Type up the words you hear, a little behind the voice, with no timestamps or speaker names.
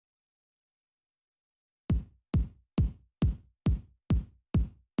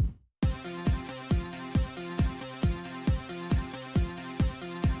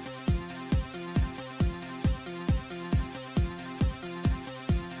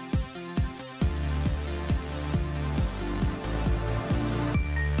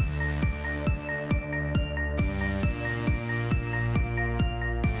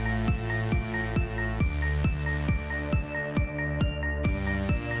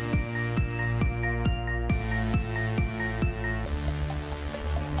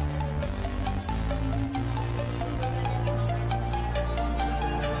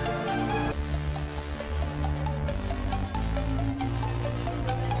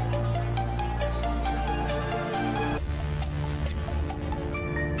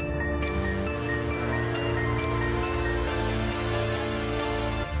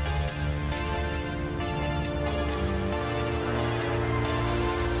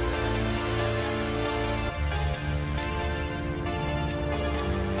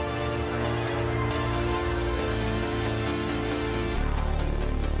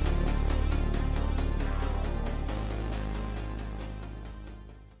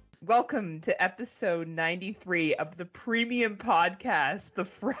Welcome to episode 93 of the premium podcast, the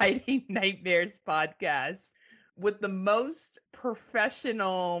Friday Nightmares podcast, with the most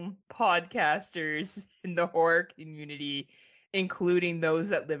professional podcasters in the horror community, including those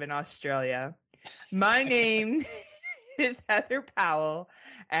that live in Australia. My name is Heather Powell,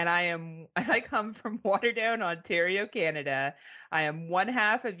 and I come from Waterdown, Ontario, Canada. I am one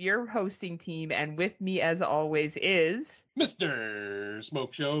half of your hosting team, and with me, as always, is Mr.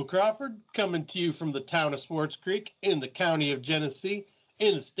 Smoke Show Crawford, coming to you from the town of Swartz Creek in the county of Genesee,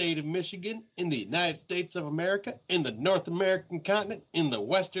 in the state of Michigan, in the United States of America, in the North American continent, in the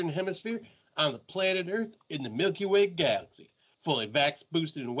Western Hemisphere, on the planet Earth, in the Milky Way galaxy. Fully vaxxed,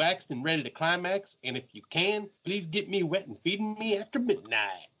 boosted, and waxed, and ready to climax. And if you can, please get me wet and feeding me after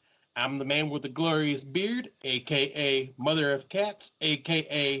midnight. I'm the man with the glorious beard, a.k.a. Mother of Cats,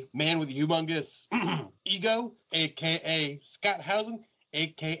 a.k.a. Man with a Humongous Ego, a.k.a. Scott Housen,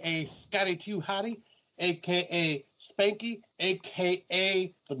 a.k.a. Scotty Too Hottie, a.k.a. Spanky,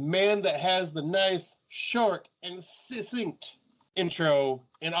 a.k.a. the man that has the nice, short, and succinct intro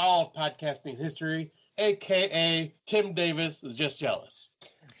in all of podcasting history, a.k.a. Tim Davis is just jealous.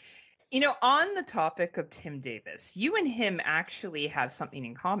 You know, on the topic of Tim Davis, you and him actually have something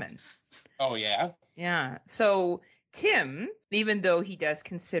in common. Oh, yeah? Yeah. So Tim, even though he does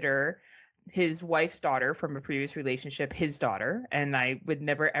consider his wife's daughter from a previous relationship his daughter, and I would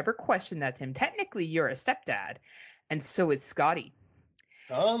never ever question that, Tim, technically you're a stepdad, and so is Scotty.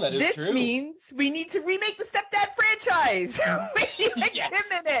 Oh, that is true. This means we need to remake the stepdad franchise. We need like Yes.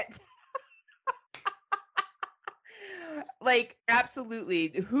 him in it. Like,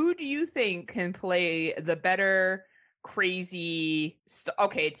 absolutely. Who do you think can play the better crazy...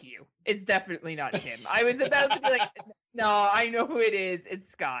 Okay, it's you. It's definitely not Tim. I was about to be like, no, I know who it is. It's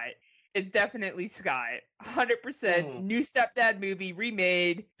Scott. It's definitely Scott. 100% new stepdad movie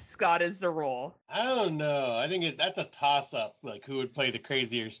remade. Scott is the role. I don't know. I think that's a toss-up. Like, who would play the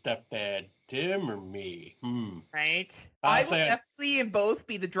crazier stepdad, Tim or me? Right? I will definitely in both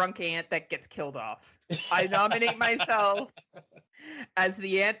be the drunk aunt that gets killed off. I nominate myself as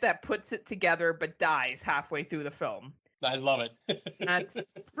the aunt that puts it together but dies halfway through the film. I love it.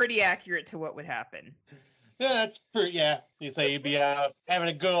 That's pretty accurate to what would happen. Yeah, that's pretty, yeah. You say you'd be out having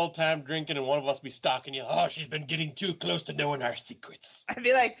a good old time drinking and one of us be stalking you. Oh, she's been getting too close to knowing our secrets. I'd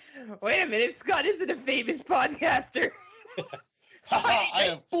be like, wait a minute, Scott isn't a famous podcaster. I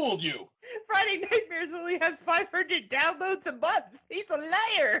have fooled you. Friday Nightmares only has 500 downloads a month. He's a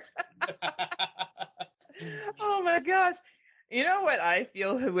liar. Oh my gosh. You know what I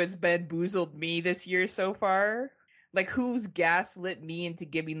feel who has bamboozled me this year so far? Like, who's gaslit me into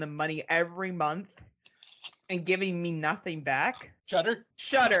giving them money every month and giving me nothing back? Shudder.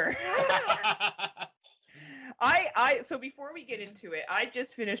 So before we get into it, I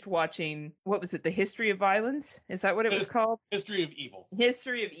just finished watching, what was it, The History of Violence? Is that what it was called? History of Evil.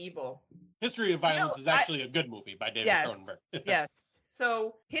 History of Evil. History of Violence is actually a good movie by David Cronenberg. Yes.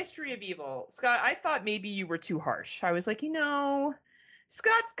 So, History of Evil. Scott, I thought maybe you were too harsh. I was like,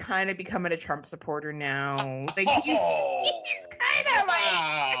 Scott's kind of becoming a Trump supporter now. Like, he's kind of like,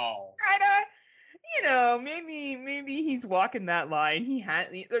 maybe he's walking that line.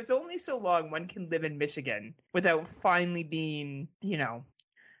 There's only so long one can live in Michigan without finally being,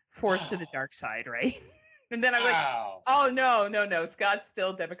 forced to the dark side, right? And then I'm like, oh, no, Scott's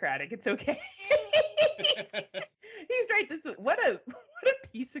still Democratic. It's okay. He's right. What a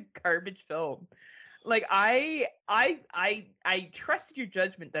piece of garbage film. Like, I trusted your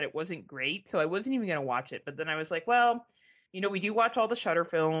judgment that it wasn't great, so I wasn't even going to watch it. But then I was like, well, we do watch all the Shudder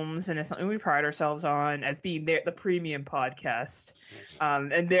films, and it's something we pride ourselves on as being the premium podcast,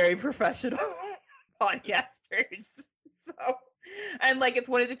 and very professional podcasters. So, and like, it's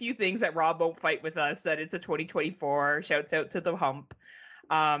one of the few things that Rob won't fight with us, that it's a 2024. Shouts out to the hump.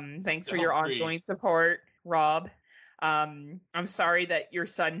 Thanks for your ongoing support, Rob. I'm sorry that your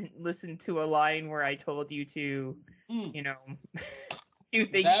son listened to a line where I told you to, do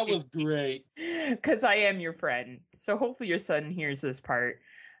things. That was great. Because I am your friend. So hopefully your son hears this part.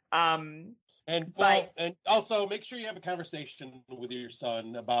 And also make sure you have a conversation with your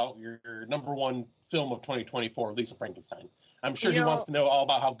son about your number one film of 2024, Lisa Frankenstein. I'm sure he wants to know all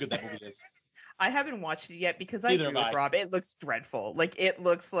about how good that movie is. I haven't watched it yet because I agree with Rob. It looks dreadful. Like, it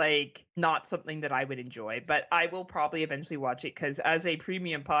looks like not something that I would enjoy, but I will probably eventually watch it because as a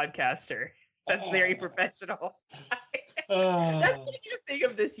premium podcaster, that's very professional. That's going to be the thing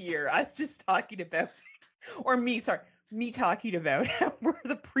of this year. Us just talking about, me talking about how we're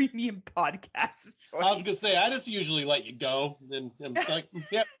the premium podcast. I was going to say, I just usually let you go. And I'm like,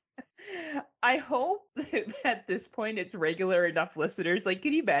 yep. I hope that at this point it's regular enough listeners. Like,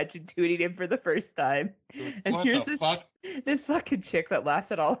 can you imagine tuning in for the first time? And What here's the fuck? this fucking chick that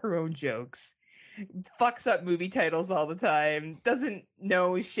laughs at all her own jokes, fucks up movie titles all the time, doesn't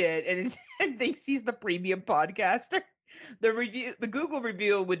know shit, and thinks she's the premium podcaster. The Google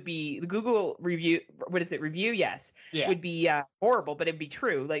review would be the Google review. What is it? Review? Yes, Yeah. would be horrible, but it'd be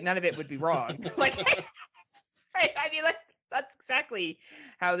true. Like none of it would be wrong. Like, right? I mean, like that's exactly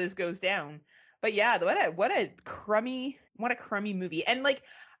how this goes down. But yeah, what a crummy movie. And like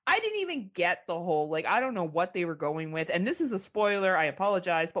I didn't even get the whole like I don't know what they were going with. And this is a spoiler, I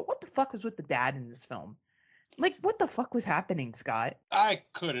apologize, but what the fuck was with the dad in this film? Like what the fuck was happening, Scott? I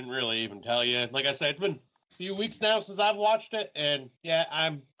couldn't really even tell you. Like I said, it's been a few weeks now since I've watched it, and yeah,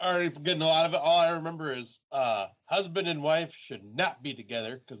 I'm already forgetting a lot of it. All I remember is husband and wife should not be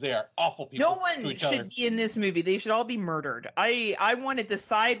together because they are awful people. No one should be in this movie. They should all be murdered. I wanted to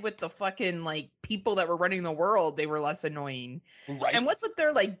side with the fucking like people that were running the world. They were less annoying. Right. And what's with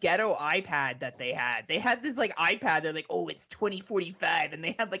their like ghetto iPad that they had? They had this like iPad. They're like, oh, it's 2045, and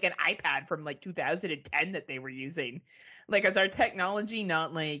they had like an iPad from like 2010 that they were using. Like, is our technology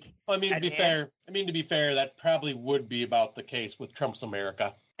not like? Well, to be fair, that probably would be about the case with Trump's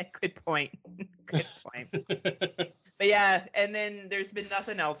America. Good point. Good point. But yeah, and then there's been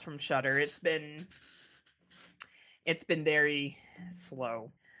nothing else from Shudder. It's been very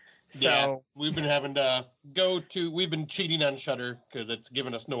slow. So yeah, we've been having to we've been cheating on Shudder because it's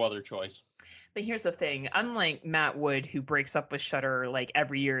given us no other choice. But here's the thing. Unlike Matt Wood, who breaks up with Shudder like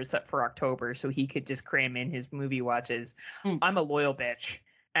every year except for October so he could just cram in his movie watches, I'm a loyal bitch.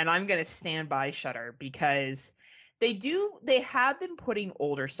 And I'm going to stand by Shudder because they have been putting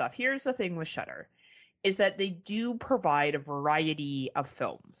older stuff. Here's the thing with Shudder is that they do provide a variety of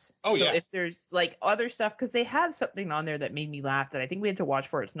films. Oh, so yeah. if there's like other stuff, because they have something on there that made me laugh that I think we had to watch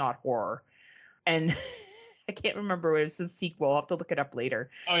for It's Not Horror. And I can't remember what it was, some sequel. I'll have to look it up later.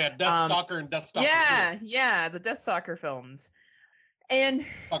 Oh, yeah, Deathstalker and Deathstalker 2. Yeah, the Deathstalker films. And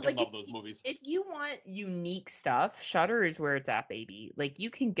fucking like, love those movies. If you want unique stuff, Shudder is where it's at, baby. Like you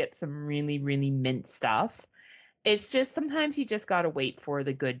can get some really, really mint stuff. It's just sometimes you just gotta wait for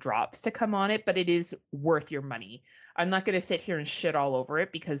the good drops to come on it, but it is worth your money. I'm not gonna sit here and shit all over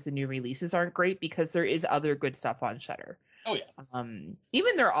it because the new releases aren't great because there is other good stuff on Shudder. Oh yeah.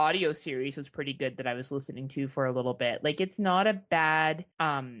 Even their audio series was pretty good that I was listening to for a little bit. Like it's not a bad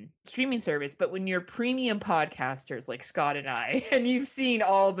streaming service, but when you're premium podcasters like Scott and I, and you've seen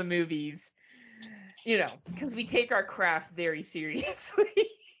all the movies, you know, because we take our craft very seriously,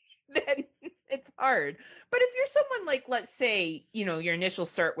 then it's hard. But if you're someone like, let's say, you know, your initials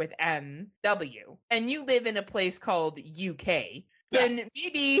start with MW and you live in a place called UK, then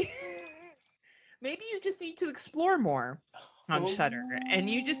maybe you just need to explore more on Shudder, and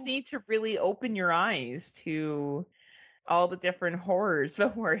you just need to really open your eyes to all the different horrors.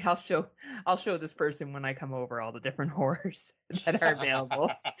 Don't worry, I'll show this person when I come over all the different horrors that are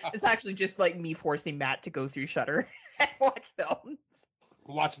available. It's actually just like me forcing Matt to go through Shudder and watch films.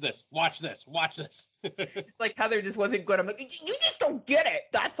 Watch this. Like Heather just wasn't good. I'm like, you just don't get it.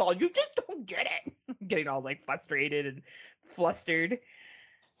 That's all. You just don't get it. I'm getting all like frustrated and flustered.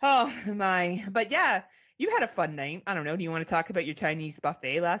 Oh my. But yeah, you had a fun night. I don't know. Do you want to talk about your Chinese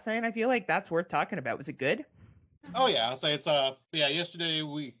buffet last night? I feel like that's worth talking about. Was it good? Oh yeah, I'll say it's yesterday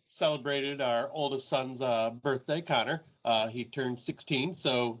we celebrated our oldest son's birthday, Connor. He turned 16,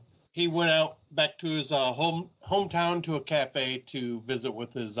 so he went out back to his hometown to a cafe to visit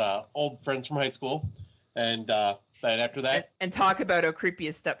with his old friends from high school. And then after that, and talk about how creepy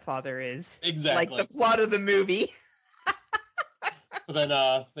a stepfather is. Exactly. Like the plot of the movie. But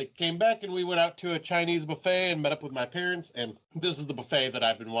then they came back and we went out to a Chinese buffet and met up with my parents. And this is the buffet that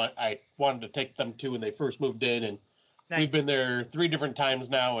I wanted to take them to when they first moved in. And Nice. We've been there 3 different times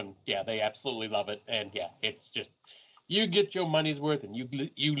now. And yeah, they absolutely love it. And yeah, it's just, you get your money's worth and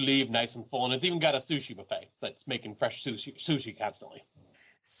you leave nice and full. And it's even got a sushi buffet that's making fresh sushi constantly.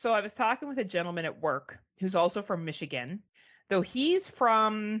 So I was talking with a gentleman at work who's also from Michigan, though he's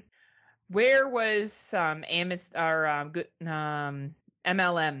from, where was MLMs,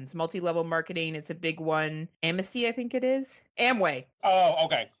 multi-level marketing. It's a big one. Amnesty, I think it is. Amway. Oh,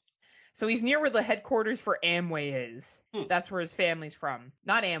 okay. So he's near where the headquarters for Amway is. That's where his family's from.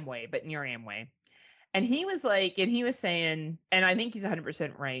 Not Amway, but near Amway. And he was saying, and I think he's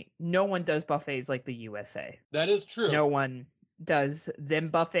 100% right, no one does buffets like the USA. That is true. No one does them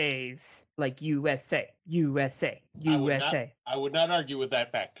buffets like USA. I would not argue with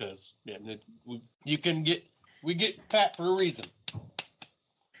that fact because we get fat for a reason.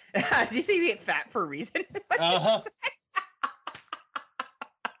 Did you say you get fat for a reason? Uh-huh.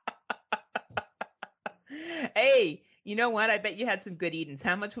 Hey, you know what? I bet you had some good eatings.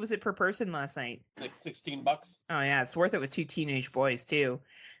 How much was it per person last night? Like $16. Oh yeah, it's worth it with two teenage boys too.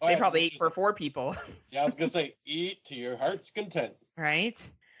 Oh, They yeah, 'cause probably it's ate just for 4 people, yeah, I was gonna say eat to your heart's content.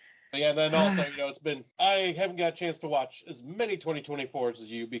 right? But yeah, and then also, it's been I haven't got a chance to watch as many 2024s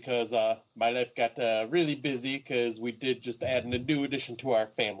as you because my life got really busy because we did just add a new addition to our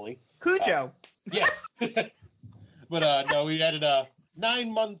family. Cujo. Yes. But no, we added a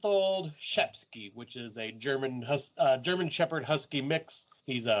 9-month-old Shepsky, which is a German Shepherd Husky mix.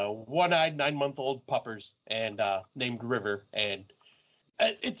 He's a one-eyed 9-month-old puppers and named River, and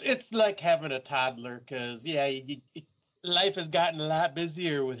it's like having a toddler because life has gotten a lot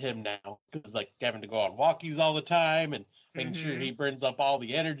busier with him now because like having to go on walkies all the time and making sure he burns up all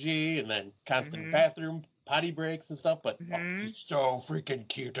the energy and then constant bathroom potty breaks and stuff. But he's so freaking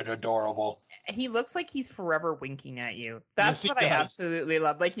cute and adorable. He looks like he's forever winking at you. That's Yes, he what I does. absolutely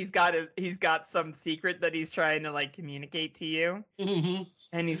love. Like he's got some secret that he's trying to like communicate to you, Mm-hmm.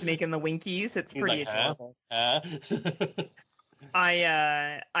 and he's making the winkies. It's He's pretty like, adorable. I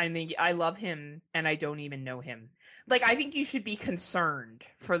think I love him, and I don't even know him. Like I think you should be concerned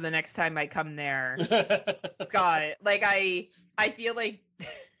for the next time I come there. God, like I feel like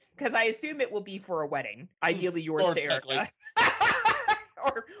because I assume it will be for a wedding. Ideally, yours Or to Erica.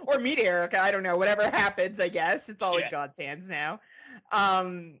 Or me to Erica. I don't know. Whatever happens, I guess it's all in God's hands now.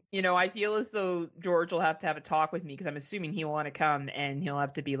 I feel as though George will have to have a talk with me because I'm assuming he'll want to come and he'll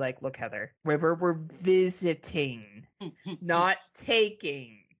have to be like, "Look, Heather, River, we're visiting, not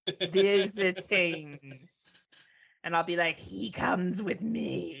taking, visiting." And I'll be like, "He comes with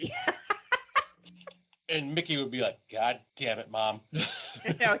me." And Mickey would be like, "God damn it, Mom."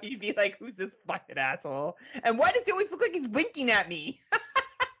 He'd be like, "Who's this fucking asshole? And why does he always look like he's winking at me?"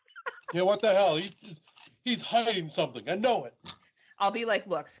 Yeah, what the hell? He's hiding something. I know it. I'll be like,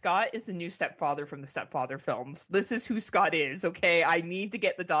 "Look, Scott is the new stepfather from the Stepfather films. This is who Scott is, okay? I need to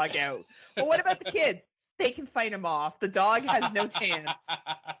get the dog out." But what about the kids? They can fight him off. The dog has no chance.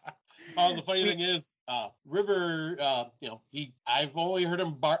 Oh, the funny thing is, River, I've only heard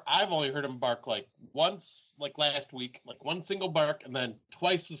him bark like once, like last week, like one single bark, and then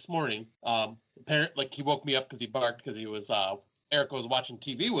twice this morning. Like he woke me up because he barked because he was, Erica was watching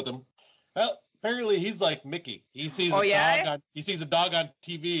TV with him. Well, apparently he's like Mickey. He sees a dog on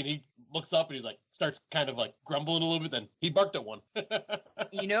TV and he looks up and he's like, starts kind of like grumbling a little bit. Then he barked at one.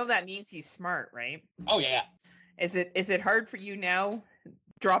 That means he's smart, right? Oh yeah. Is it hard for you now,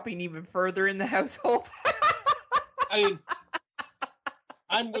 dropping even further in the household? I mean,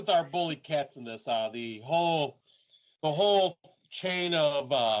 I'm with our bully cats in this. The whole chain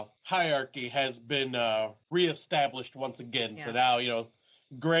of hierarchy has been reestablished once again. Yeah. So now,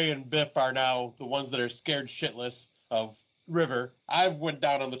 Gray and Biff are now the ones that are scared shitless of River. I've went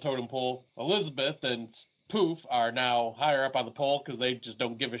down on the totem pole. Elizabeth and Poof are now higher up on the pole because they just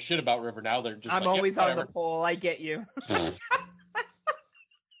don't give a shit about River now. They're just I'm always on the pole. I get you.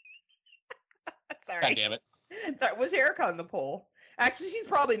 Sorry. God damn it. Sorry, was Erica on the pole? Actually, she's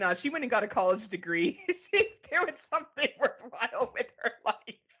probably not. She went and got a college degree. She's doing something worthwhile with her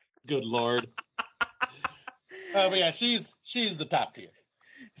life. Good Lord. But yeah, she's the top tier.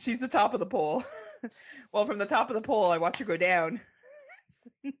 She's the top of the pole. Well, from the top of the pole, I watch her go down.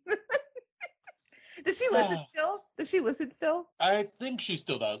 Does she listen still? Does she listen still? I think she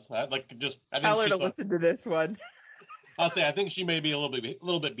still does. I think Tell her to listen to this one. I'll say I think she may be a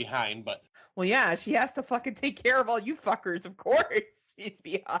little bit behind, but well, yeah, she has to fucking take care of all you fuckers. Of course, she's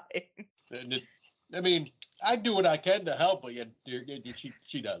behind. I mean, I do what I can to help, but yeah,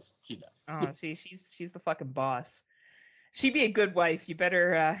 she does. She does. Oh, she's the fucking boss. She'd be a good wife. You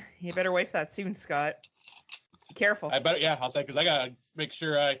better wife that soon, Scott. Be careful. I better, yeah. I'll say because I gotta make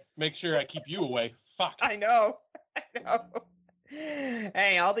sure I keep you away. Fuck. I know.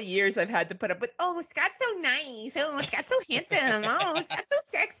 Hey, all the years I've had to put up with, oh, Scott's so nice. Oh, Scott's so handsome. Oh, Scott's so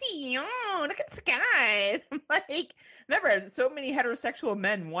sexy. Oh, look at Scott. I'm like, never. So many heterosexual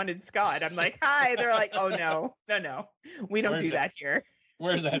men wanted Scott. I'm like, hi. They're like, oh, no. We don't do that here.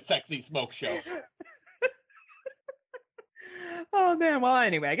 Where's that sexy smoke show? Oh, man. Well,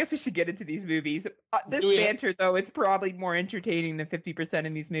 anyway, I guess we should get into these movies. This banter, though, it's probably more entertaining than 50%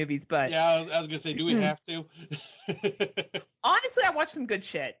 in these movies, but... Yeah, I was going to say, do we have to? Honestly, I watched some good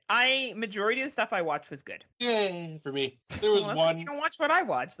shit. Majority of the stuff I watched was good. Yeah, for me. There was one... You don't watch what I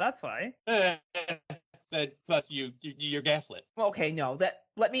watch, that's why. Plus, you're gaslit. Okay, no.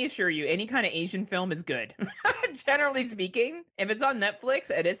 Let me assure you, any kind of Asian film is good. Generally speaking, if it's on Netflix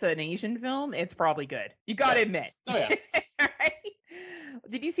and it's an Asian film, it's probably good. You gotta admit. Oh, yeah. Right?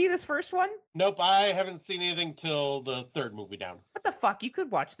 Did you see this first one? Nope, I haven't seen anything till the third movie down. What the fuck? You could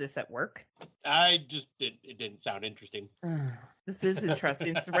watch this at work. It didn't sound interesting. This is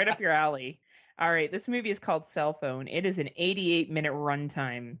interesting. It's right up your alley. All right, this movie is called Cell Phone. It is an 88-minute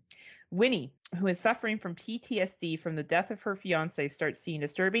runtime. Winnie, who is suffering from PTSD from the death of her fiance, starts seeing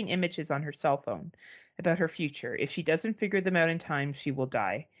disturbing images on her cell phone about her future. If she doesn't figure them out in time, she will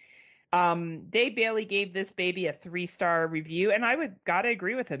die. Dave Bailey gave this baby a 3-star review, and I gotta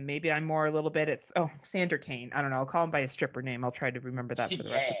agree with him. Maybe I'm more a little bit at Sandra Kane. I don't know. I'll call him by his stripper name. I'll try to remember that for the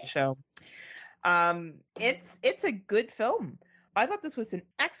rest of the show. It's a good film. I thought this was an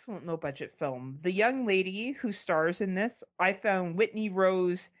excellent low budget film. The young lady who stars in this, I found Whitney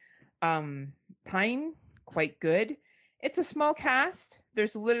Rose Pine quite good. It's a small cast.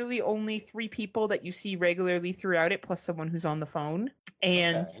 There's literally only 3 people that you see regularly throughout it, plus someone who's on the phone.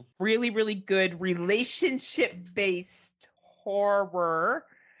 And really, really good relationship-based horror.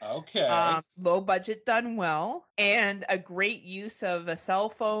 Okay. Low budget done well. And a great use of a cell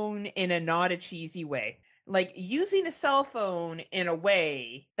phone in a not a cheesy way. Like using a cell phone in a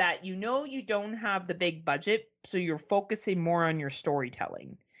way that you don't have the big budget, so you're focusing more on your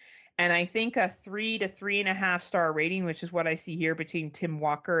storytelling. And I think a 3 to 3.5 star rating, which is what I see here between Tim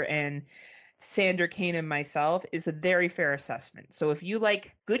Walker and Sandra Kane and myself, is a very fair assessment. So if you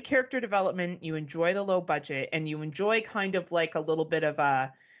like good character development, you enjoy the low budget, and you enjoy kind of like a little bit of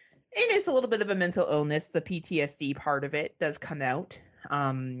it is a little bit of a mental illness. The PTSD part of it does come out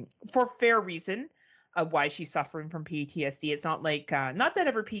for fair reason of why she's suffering from PTSD. It's not like, not that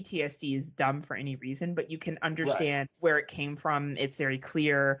ever PTSD is dumb for any reason, but you can understand where it came from. It's very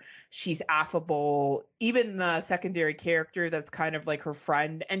clear. She's affable. Even the secondary character that's kind of like her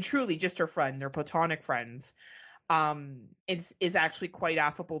friend, and truly just her friend, they're platonic friends, is actually quite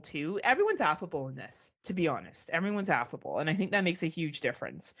affable too. Everyone's affable in this, to be honest. Everyone's affable, and I think that makes a huge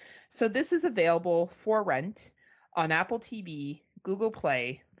difference. So this is available for rent on Apple TV, Google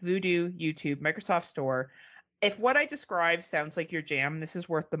Play, Vudu, YouTube, Microsoft Store. If what I described sounds like your jam, this is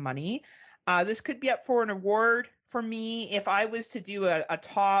worth the money. This could be up for an award for me. If I was to do a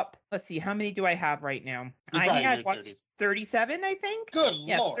top, let's see, how many do I have right now? I think I've watched 37, I think. Good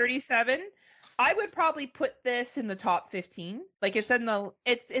Lord. 37. I would probably put this in the top 15. Like it's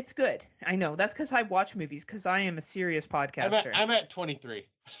it's good. I know. That's because I watch movies, because I am a serious podcaster. I'm at 23.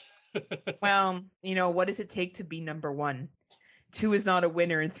 Well, what does it take to be number 1? 2 is not a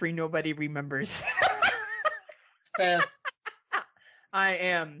winner, and 3 nobody remembers. Fair. I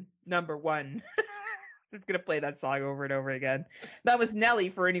am number 1. Just gonna play that song over and over again. That was Nelly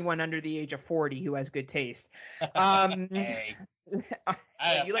for anyone under the age of 40 who has good taste. Hey.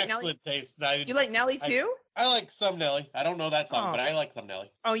 I have you like excellent Nelly? taste. You like Nelly too? I like some Nelly. I don't know that song, but I like some Nelly.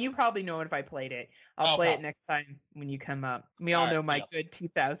 Oh, you probably know it if I played it. I'll play it next time when you come up. We all know my good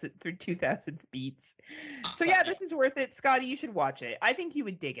 2000s beats. So yeah, this is worth it. Scotty, you should watch it. I think you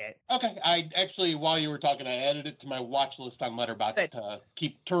would dig it. Okay. I actually, while you were talking, I added it to my watch list on Letterboxd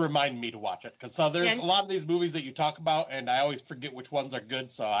to remind me to watch it. Because there's a lot of these movies that you talk about, and I always forget which ones are good.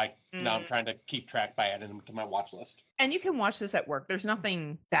 So now I'm trying to keep track by adding them to my watch list. And you can watch this at work. There's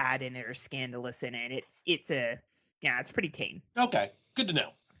nothing bad in it or scandalous in it. It's pretty tame. Okay, good to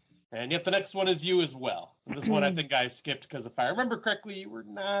know. And yet the next one is you as well. And this one I think I skipped because if I remember correctly, you were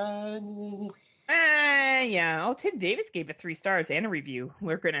not. Yeah. Oh, Tim Davis gave it 3 stars and a review.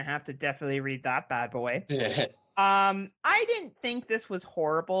 We're gonna have to definitely read that bad boy. I didn't think this was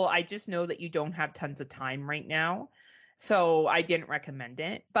horrible. I just know that you don't have tons of time right now. So I didn't recommend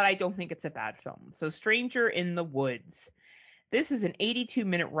it, but I don't think it's a bad film. So Stranger in the Woods. This is an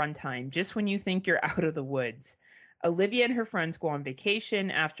 82-minute runtime, just when you think you're out of the woods. Olivia and her friends go on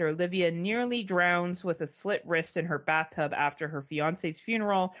vacation after Olivia nearly drowns with a slit wrist in her bathtub after her fiance's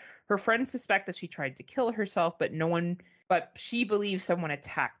funeral. Her friends suspect that she tried to kill herself, but she believes someone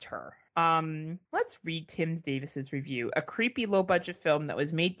attacked her. Let's read Tim Davis's review. A creepy low-budget film that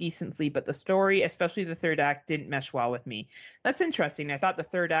was made decently, but the story, especially the third act, didn't mesh well with me. That's interesting. I thought the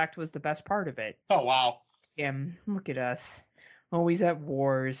third act was the best part of it. Oh, wow. Damn, look at us. Always at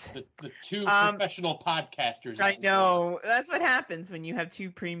wars. The 2 professional podcasters. I know. That's what happens when you have 2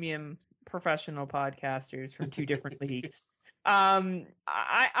 premium professional podcasters from 2 different leagues. I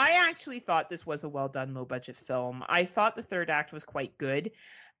actually thought this was a well-done low-budget film. I thought the third act was quite good.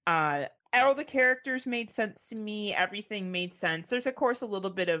 All the characters made sense to me. Everything made sense. There's, of course, a little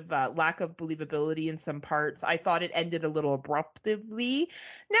bit of lack of believability in some parts. I thought it ended a little abruptly.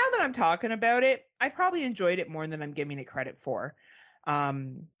 Now that I'm talking about it, I probably enjoyed it more than I'm giving it credit for. I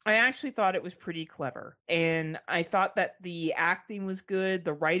actually thought it was pretty clever. And I thought that the acting was good.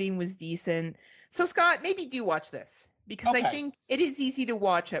 The writing was decent. So, Scott, maybe do watch this. because I think it is easy to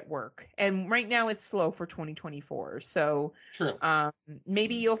watch at work. And right now it's slow for 2024. So True.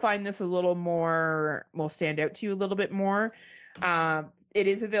 Maybe you'll find this a little more, will stand out to you a little bit more. It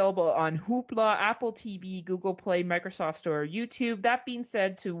is available on Hoopla, Apple TV, Google Play, Microsoft Store, YouTube. That being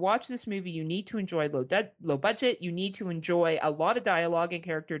said, to watch this movie, you need to enjoy low budget. You need to enjoy a lot of dialogue and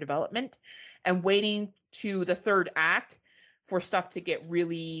character development, and waiting to the third act for stuff to get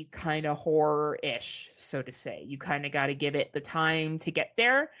really kind of horror-ish, so to say. You kind of got to give it the time to get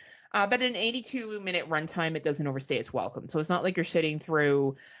there. But in an 82-minute runtime, it doesn't overstay its welcome. So it's not like you're sitting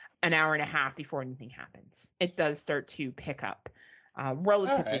through an hour and a half before anything happens. It does start to pick up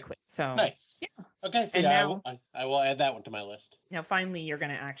relatively quick. So nice. Yeah. Okay, so now I will add that one to my list. Now, finally, you're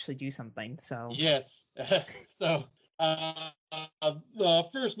going to actually do something. So yes. So the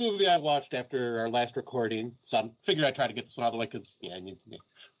first movie I watched after our last recording, so I figured I'd try to get this one out of the way because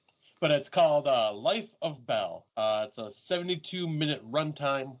but it's called Life of Belle. It's a 72-minute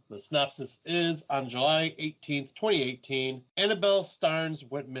runtime. The synopsis is, on July 18th, 2018, Annabelle Starnes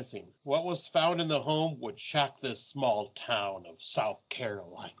went missing. What was found in the home would shock this small town of South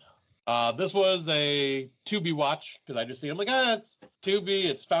Carolina. This was a Tubi watch, because I just see, I'm like, it's Tubi,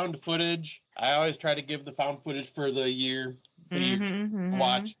 it's found footage. I always try to give the found footage for the year.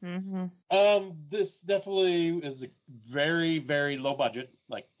 Watch. This definitely is a very, very low budget,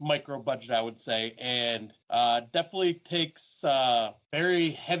 like micro budget, I would say, and definitely takes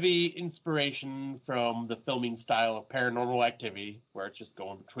very heavy inspiration from the filming style of Paranormal Activity, where it's just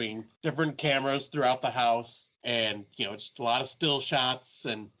going between different cameras throughout the house, and just a lot of still shots,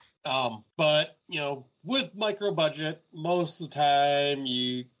 and but with micro budget, most of the time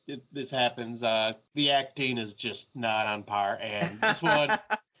this happens. The acting is just not on par, and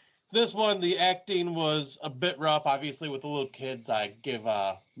this one, the acting was a bit rough. Obviously, with the little kids, I give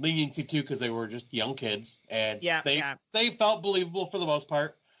leniency to because they were just young kids, and they felt believable for the most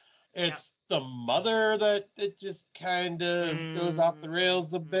part. It's the mother that it just kind of goes off the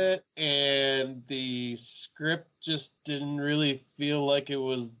rails a bit, and the script just didn't really feel like it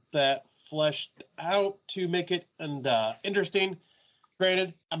was that fleshed out to make it interesting.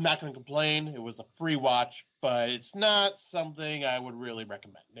 Granted, I'm not going to complain. It was a free watch, but it's not something I would really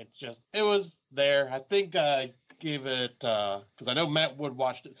recommend. It was there. I think I gave it, because I know Matt Wood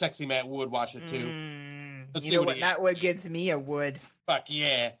watched it. Sexy Matt Wood watched it too. You know what? Matt Wood gives me a wood. Fuck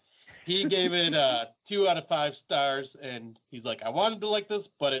yeah. He gave it 2 out of 5 stars, and he's like, I wanted to like this,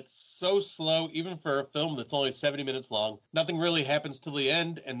 but it's so slow, even for a film that's only 70 minutes long. Nothing really happens till the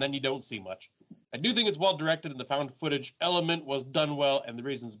end, and then you don't see much. I do think it's well directed, and the found footage element was done well, and the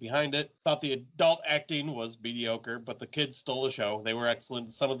reasons behind it. Thought the adult acting was mediocre, but the kids stole the show. They were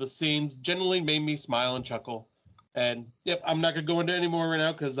excellent. Some of the scenes generally made me smile and chuckle. And, I'm not going to go into any more right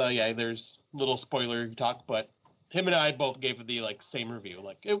now, because, there's little spoiler talk, but him and I both gave it the, same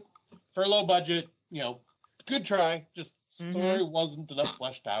review. For a low budget, good try. Just story wasn't enough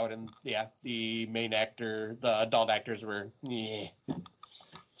fleshed out, and the main actor, the adult actors were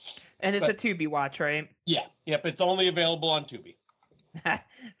And it's a Tubi watch, right? Yeah. Yep. It's only available on Tubi.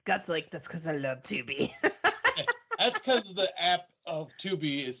 Scott's like, that's because I love Tubi. That's because the app of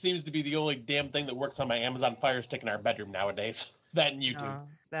Tubi seems to be the only damn thing that works on my Amazon Fire Stick in our bedroom nowadays. That and YouTube.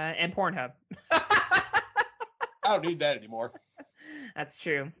 And Pornhub. I don't need that anymore. That's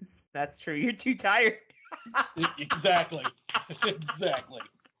true. You're too tired. Exactly. Exactly.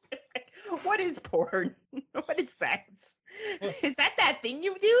 What is porn? What is sex? Is that thing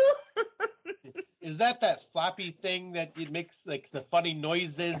you do? Is that sloppy thing that it makes the funny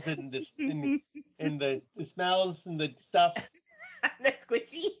noises and the smells and the stuff? The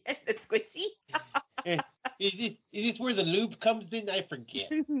squishy. Is this where the lube comes in? I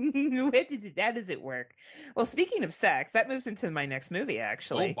forget. How does it work? Well, speaking of sex, that moves into my next movie,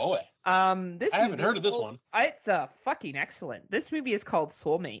 actually. Oh boy. I haven't heard of this one. It's fucking excellent. This movie is called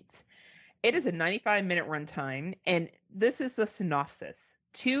Soulmates. It is a 95-minute runtime, and this is the synopsis.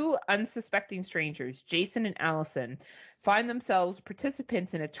 2 unsuspecting strangers, Jason and Allison, find themselves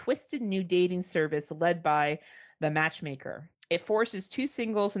participants in a twisted new dating service led by the matchmaker. It forces 2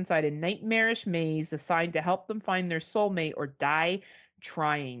 singles inside a nightmarish maze designed to help them find their soulmate or die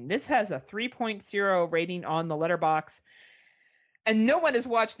trying. This has a 3.0 rating on the Letterboxd. And no one has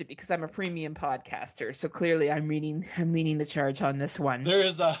watched it because I'm a premium podcaster, so clearly I'm leading the charge on this one. There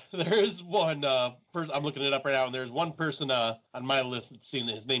is one person, I'm looking it up right now, and there's one person on my list that's seen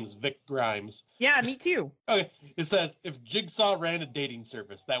it. His name's Vic Grimes. Yeah, me too. Okay, it says, if Jigsaw ran a dating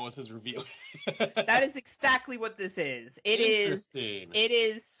service, that was his review. That is exactly what this is. It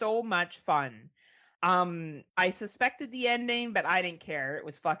is so much fun. I suspected the ending, but I didn't care. It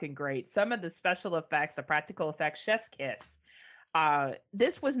was fucking great. Some of the special effects, the practical effects, chef's kiss.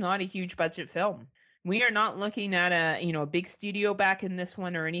 This was not a huge budget film. We are not looking at a big studio back in this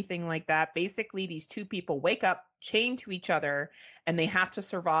one or anything like that. Basically, these two people wake up chained to each other and they have to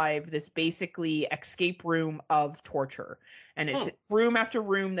survive this basically escape room of torture. And it's room after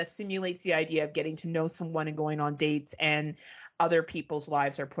room that simulates the idea of getting to know someone and going on dates, and other people's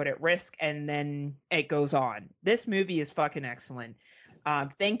lives are put at risk, and then it goes on. This movie is fucking excellent.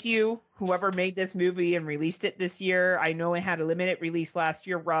 Thank you, whoever made this movie and released it this year. I know it had a limited release last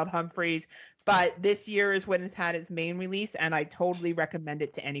year, Rob Humphreys, but this year is when it's had its main release, and I totally recommend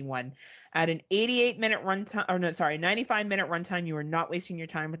it to anyone. At an 95-minute runtime, you are not wasting your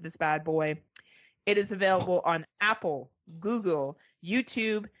time with this bad boy. It is available on Apple, Google,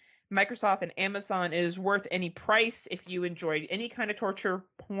 YouTube, Microsoft, and Amazon. It is worth any price if you enjoyed any kind of torture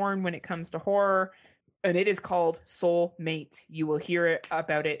porn when it comes to horror. And it is called Soulmate. You will hear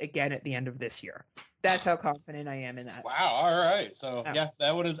about it again at the end of this year. That's how confident I am in that. Wow, all right. So, yeah,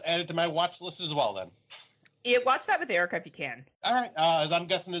 that one is added to my watch list as well, then. Yeah, watch that with Erica if you can. All right. As I'm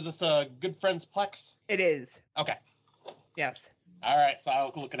guessing, is this a Good Friends Plex? It is. Okay. Yes. All right, so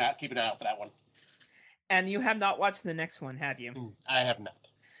I'll keep an eye out for that one. And you have not watched the next one, have you? I have not.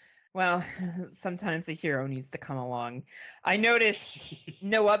 Well, sometimes the hero needs to come along. I noticed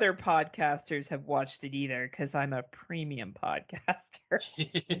no other podcasters have watched it either because I'm a premium podcaster.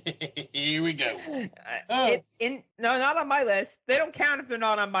 Here we go. It's not on my list. They don't count if they're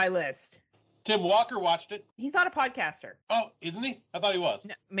not on my list. Tim Walker watched it. He's not a podcaster. Oh, isn't he? I thought he was.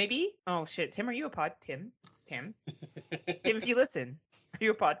 No, maybe? Oh, shit. Tim, are you a Tim? Tim, if you listen, are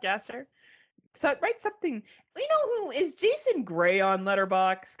you a podcaster? So write something. You know who is Jason Gray on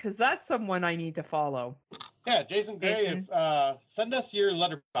Letterboxd? Because that's someone I need to follow. Yeah, Jason Gray. Send us your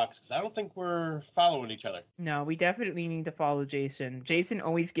Letterboxd because I don't think we're following each other. No, we definitely need to follow Jason. Jason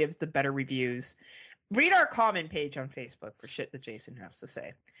always gives the better reviews. Read our comment page on Facebook for shit that Jason has to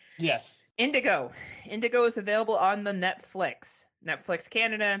say. Yes. Indigo. Indigo is available on the Netflix. Netflix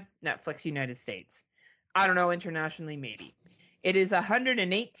Canada, Netflix United States. I don't know, internationally maybe. It is a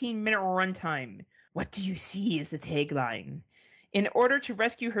 118-minute runtime. What do you see is the tagline. In order to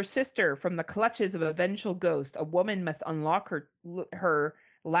rescue her sister from the clutches of a vengeful ghost, a woman must unlock her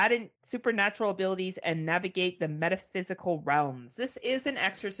latent supernatural abilities and navigate the metaphysical realms. This is an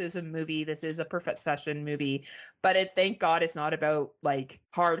exorcism movie. This is a profession movie, but thank God it's not about like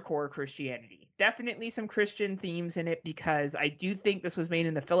hardcore Christianity. Definitely some Christian themes in it because I do think this was made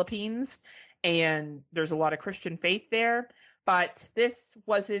in the Philippines and there's a lot of Christian faith there. But this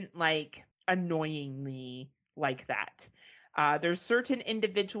wasn't like annoyingly like that. There's certain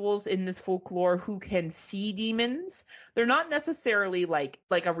individuals in this folklore who can see demons. They're not necessarily like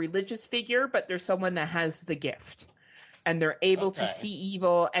a religious figure, but they're someone that has the gift. And they're able to see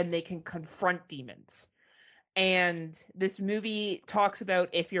evil and they can confront demons. And this movie talks about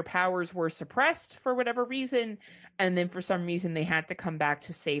if your powers were suppressed for whatever reason, and then for some reason they had to come back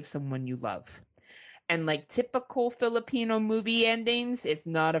to save someone you love. And like typical Filipino movie endings, it's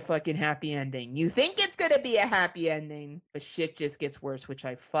not a fucking happy ending. You think it's going to be a happy ending, but shit just gets worse, which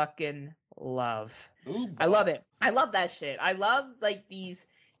I fucking love. Ooh, I love it. I love that shit. I love like these,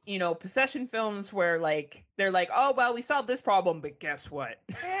 possession films where like, they're like, oh, well, we solved this problem, but guess what?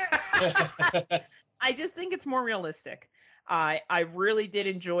 I just think it's more realistic. I really did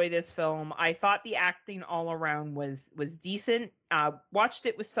enjoy this film. I thought the acting all around was decent. Watched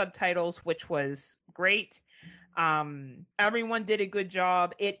it with subtitles, which was great. Everyone did a good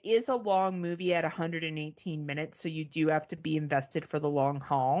job. It is a long movie at 118 minutes, so you do have to be invested for the long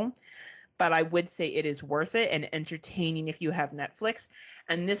haul. But I would say it is worth it and entertaining if you have Netflix.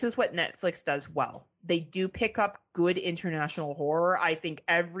 And this is what Netflix does well. They do pick up good international horror. I think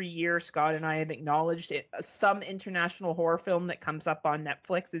every year Scott and I have acknowledged it. Some international horror film that comes up on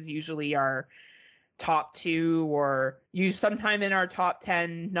Netflix is usually our top 2 or sometime in our top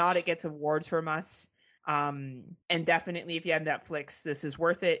 10. Not it gets awards from us. And definitely if you have Netflix, this is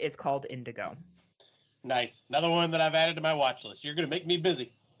worth it. It's called Indigo. Nice. Another one that I've added to my watch list. You're going to make me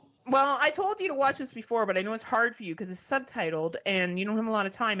busy. Well, I told you to watch this before, but I know it's hard for you because it's subtitled and you don't have a lot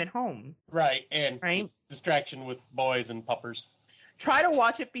of time at home. Right, and distraction with boys and puppers. Try to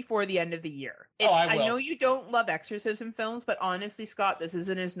watch it before the end of the year. I will. I know you don't love exorcism films, but honestly, Scott, this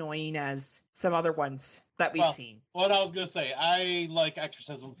isn't as annoying as some other ones that we've seen. What I was going to say, I like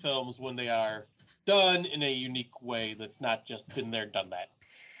exorcism films when they are done in a unique way that's not just been there, done that.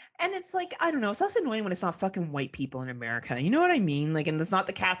 And it's like, I don't know, it's also annoying when it's not fucking white people in America. You know what I mean? Like, and it's not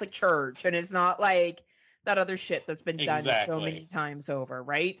the Catholic Church, and it's not like that other shit that's been done so many times over,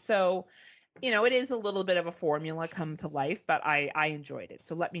 right? So it is a little bit of a formula come to life, but I enjoyed it.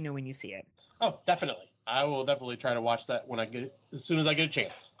 So let me know when you see it. Oh, definitely. I will definitely try to watch that when I get it, as soon as I get a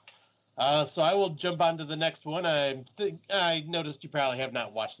chance. So I will jump on to the next one. I noticed you probably have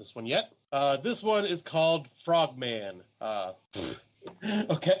not watched this one yet. This one is called Frogman.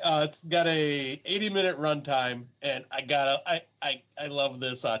 Okay, it's got a 80-minute runtime, and I love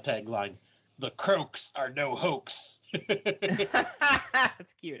this tagline. The croaks are no hoax.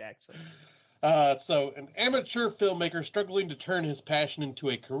 That's cute, actually. So, an amateur filmmaker struggling to turn his passion into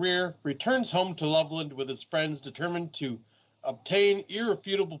a career returns home to Loveland with his friends determined to obtain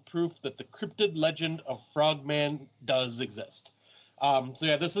irrefutable proof that the cryptid legend of Frogman does exist.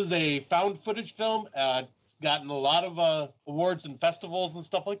 This is a found footage film. It's gotten a lot of awards and festivals and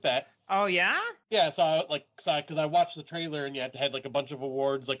stuff like that. Oh yeah? Yeah, because I watched the trailer and it had like a bunch of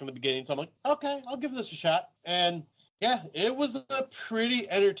awards like in the beginning, so I'm like, okay, I'll give this a shot. And yeah, it was a pretty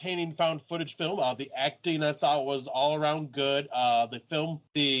entertaining found footage film. The acting I thought was all around good.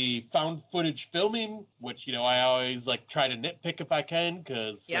 The found footage filming, which I always like try to nitpick if I can,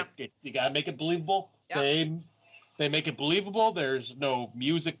 because you gotta make it believable. Yep. They make it believable. There's no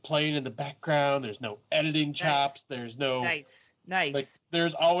music playing in the background. There's no editing chops. Nice. There's no Nice. like.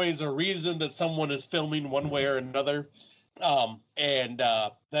 There's always a reason that someone is filming one way or another. Then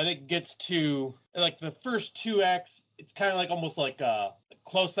it gets to like the first two acts. It's kind of like almost like a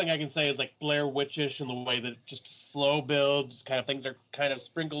close thing I can say is like Blair Witch-ish in the way that just a slow build, just kind of things are kind of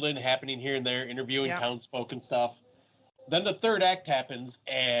sprinkled in, happening here and there, interviewing townsfolk and stuff. Then the third act happens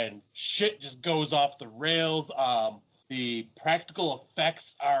and shit just goes off the rails. The practical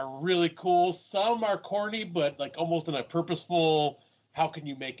effects are really cool. Some are corny, but like almost in a purposeful, how can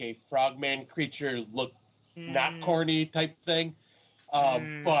you make a frogman creature look not corny type thing.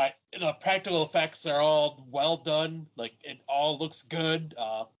 But the practical effects are all well done. Like, it all looks good.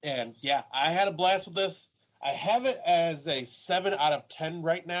 And yeah, I had a blast with this. I have it as a 7 out of 10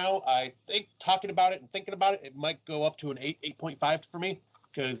 right now. I think talking about it and thinking about it, it might go up to an 8.5 for me.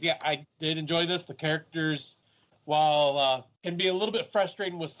 Because, yeah, I did enjoy this. The characters, while can be a little bit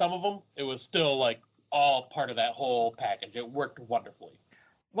frustrating with some of them, it was still, like, all part of that whole package. It worked wonderfully.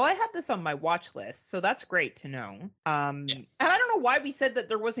 Well, I have this on my watch list, so that's great to know. And I don't know why we said that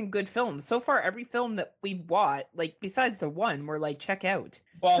there wasn't good films. So far, every film that we've watched, like besides the one, we're like, check out.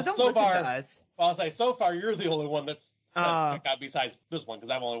 Well, so don't listen to us. Well, I'll say so far, you're the only one that's said check out besides this one, because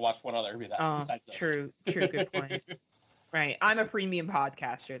I've only watched one other besides this. True, good point. Right, I'm a premium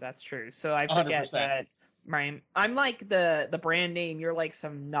podcaster. That's true. So I forget 100%. That. Right, I'm like the brand name. You're like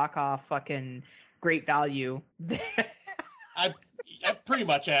some knockoff fucking Great Value. I pretty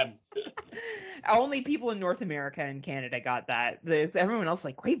much am. Only people in North America and Canada got that. Everyone else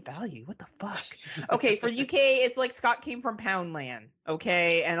like, Great Value? What the fuck? Okay, for UK, it's like Scott came from Poundland,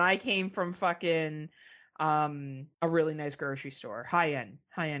 okay? And I came from fucking a really nice grocery store. High-end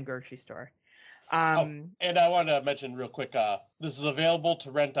grocery store. And I want to mention real quick, this is available to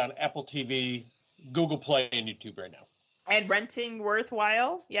rent on Apple TV, Google Play, and YouTube right now. And renting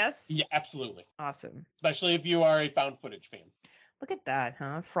worthwhile, yes? Yeah, absolutely. Awesome. Especially if you are a found footage fan. Look at that,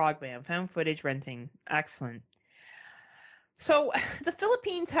 huh? Frogman, found footage renting. Excellent. So, the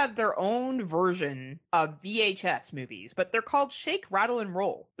Philippines have their own version of VHS movies, but they're called Shake, Rattle, and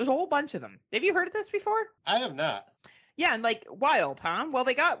Roll. There's a whole bunch of them. Have you heard of this before? I have not. Yeah, and like, wild, huh? Well,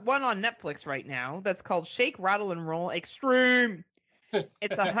 they got one on Netflix right now that's called Shake, Rattle, and Roll Extreme.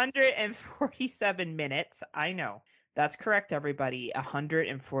 It's 147 minutes. I know. That's correct, everybody.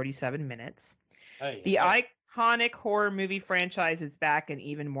 147 minutes. The iconic horror movie franchise is back and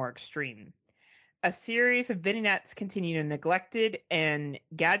even more extreme. A series of vignettes continue a neglected and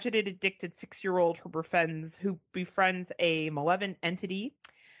gadget-addicted 6-year-old who befriends a malevolent entity.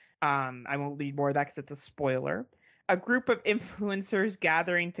 I won't read more of that because it's a spoiler. A group of influencers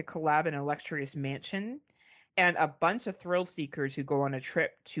gathering to collab in a luxurious mansion. And a bunch of thrill seekers who go on a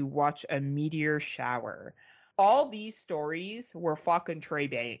trip to watch a meteor shower. All these stories were fucking très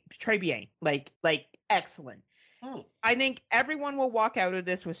bien. Like excellent. I think everyone will walk out of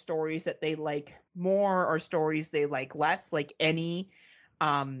this with stories that they like more or stories they like less, like any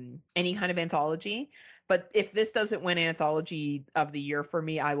kind of anthology. But if this doesn't win anthology of the year for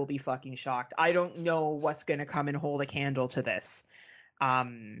me, I will be fucking shocked. I don't know what's going to come and hold a candle to this.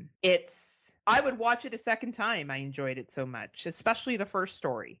 I would watch it a second time. I enjoyed it so much, especially the first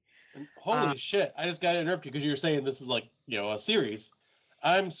story. Holy shit. I just got to interrupt you because you were saying this is like, a series.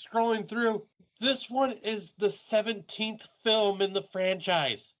 I'm scrolling through. This one is the 17th film in the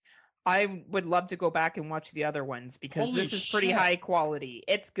franchise. I would love to go back and watch the other ones because Holy this is pretty shit. high quality.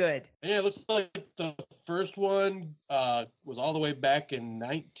 It's good. Yeah, it looks like the first one was all the way back in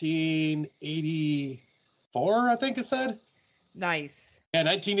 1984, I think it said. Nice. Yeah,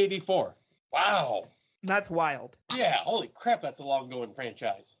 1984. Wow. That's wild. Yeah, holy crap, that's a long-going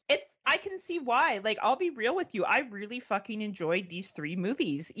franchise. I can see why. Like, I'll be real with you. I really fucking enjoyed these 3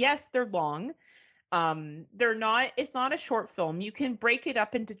 movies. Yes, they're long. It's not a short film. You can break it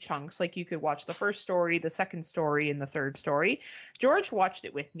up into chunks. Like, you could watch the first story, the second story, and the third story. George watched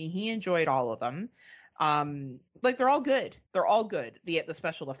it with me. He enjoyed all of them. Like, they're all good. They're all good. The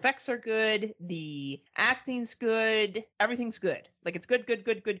special effects are good. The acting's good. Everything's good. Like, it's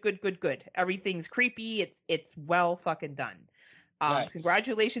good. Everything's creepy. It's well fucking done. Nice.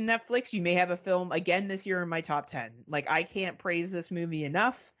 Congratulations, Netflix. You may have a film again this year in my top 10. Like, I can't praise this movie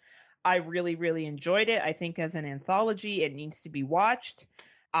enough. I really, really enjoyed it. I think as an anthology, it needs to be watched.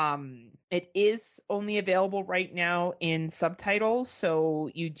 It is only available right now in subtitles, so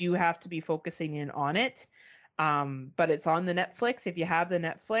you do have to be focusing in on it. But it's on the Netflix. If you have the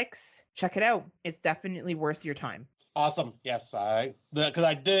Netflix, check it out. It's definitely worth your time. Awesome. Yes, because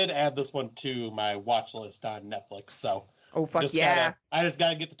I did add this one to my watch list on Netflix, so. Oh, fuck yeah. I just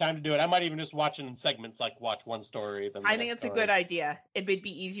got to get the time to do it. I might even just watch it in segments, like watch one story. Then I think it's a good idea. It would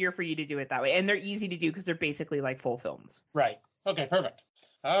be easier for you to do it that way. And they're easy to do because they're basically like full films. Right. Okay, perfect.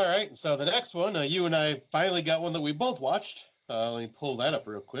 All right. So the next one, you and I finally got one that we both watched. Let me pull that up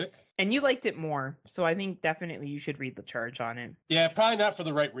real quick. And you liked it more. So I think definitely you should read the charge on it. Yeah, probably not for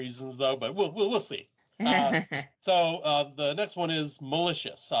the right reasons, though, but we'll see. So the next one is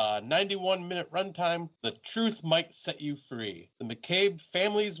Malicious. 91-minute runtime. The truth might set you free. The McCabe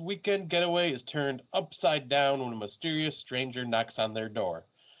family's weekend getaway is turned upside down when a mysterious stranger knocks on their door.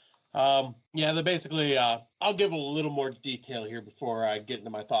 They're basically, I'll give a little more detail here before I get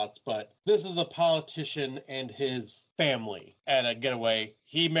into my thoughts, but this is a politician and his family at a getaway.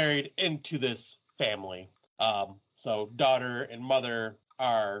 He married into this family. So daughter and mother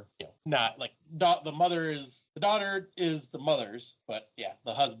are, not like the daughter is the mother's, but yeah,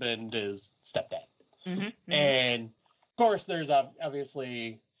 the husband is stepdad. Mm-hmm. And of course there's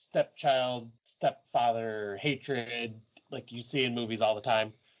obviously stepchild, stepfather hatred like you see in movies all the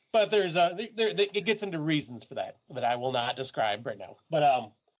time. But there's it gets into reasons for that I will not describe right now. But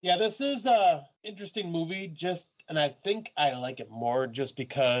this is a interesting movie and I think I like it more just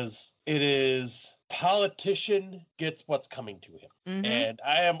because it is politician gets what's coming to him. Mm-hmm. And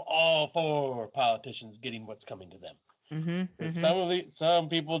I am all for politicians getting what's coming to them. Mm-hmm. Mm-hmm. Some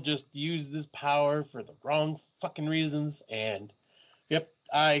people just use this power for the wrong fucking reasons. And yep,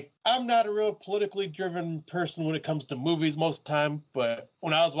 I'm not a real politically driven person when it comes to movies most of the time, but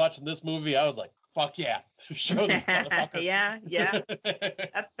when I was watching this movie, I was like, fuck yeah. Show this motherfucker. Yeah.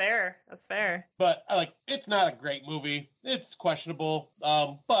 That's fair. But it's not a great movie. It's questionable.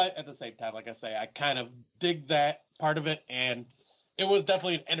 But at the same time, like I say, I kind of dig that part of it, and it was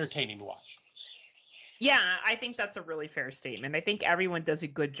definitely an entertaining watch. Yeah, I think that's a really fair statement. I think everyone does a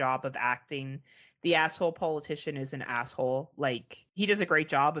good job of acting. The asshole politician is an asshole. Like, he does a great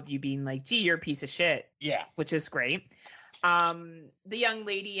job of you being like, gee, you're a piece of shit. Yeah. Which is great. The young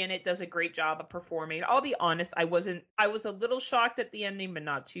lady in it does a great job of performing. I'll be honest, I was a little shocked at the ending, but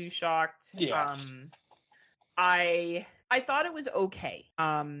not too shocked. Yeah. I thought it was okay.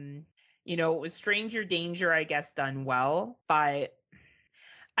 It was stranger danger, I guess, done well, but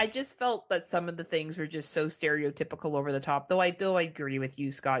I just felt that some of the things were just so stereotypical over the top. Though I agree with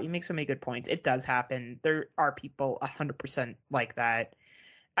you, Scott. You make so many good points. It does happen. There are people 100% like that.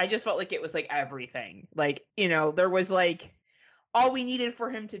 I just felt like it was like everything. Like, there was like all we needed for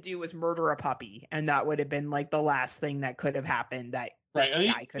him to do was murder a puppy, and that would have been like the last thing that could have happened that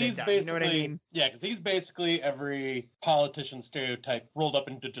guy could have done. You know what I mean? Yeah, because he's basically every politician stereotype rolled up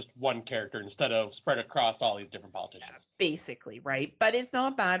into just one character instead of spread across all these different politicians. Basically, right? But it's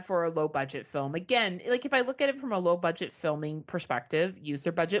not bad for a low budget film. Again, like if I look at it from a low budget filming perspective, used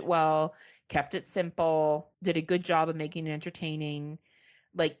their budget well, kept it simple, did a good job of making it entertaining.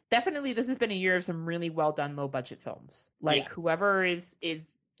 Like, definitely this has been a year of some really well done low budget films. Like, whoever is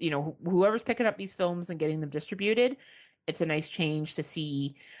whoever's picking up these films and getting them distributed, it's a nice change to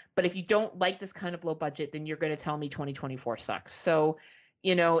see. But if you don't like this kind of low budget, then you're going to tell me 2024 sucks. So,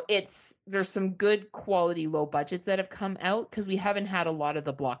 there's some good quality low budgets that have come out, because we haven't had a lot of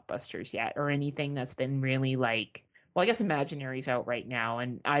the blockbusters yet, or anything that's been really like, well, I guess Imaginary's out right now,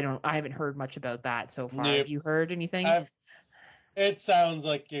 and I haven't heard much about that so far. Nope. Have you heard anything? It sounds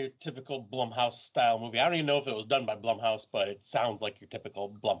like your typical Blumhouse style movie. I don't even know if it was done by Blumhouse, but it sounds like your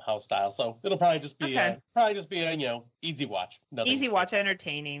typical Blumhouse style. So it'll probably just be Okay. a easy watch. Nothing Easy watch, fantastic.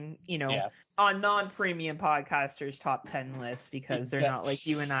 entertaining, Yeah, on non-premium podcasters' top 10 lists because they're not like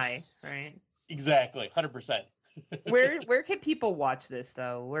you and I, right? exactly, 100%. Where can people watch this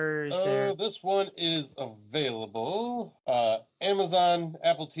though? Where is there? This one is available. Amazon,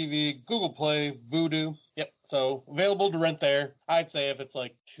 Apple TV, Google Play, Vudu. Yep. So available to rent there. I'd say if it's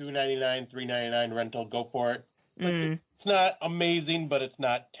like $2.99, $3.99 rental, go for it. Like it's not amazing, but it's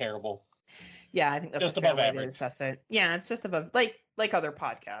not terrible. Yeah, I think that's just a fair above way average. to assess it. Yeah, it's just above like other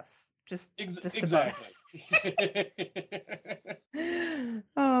podcasts. Just exactly.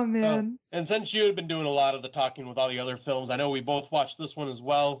 Oh man. And since you had been doing a lot of the talking with all the other films, I know we both watched this one as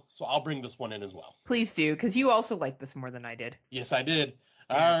well, so I'll bring this one in as well. Please do, because you also like this more than I did. Yes, I did.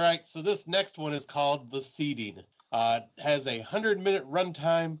 Yeah. All right, so this next one is called The Seeding. Has a 100-minute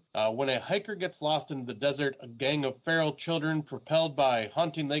runtime. When a hiker gets lost in the desert, a gang of feral children propelled by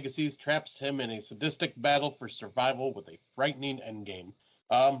haunting legacies traps him in a sadistic battle for survival with a frightening endgame.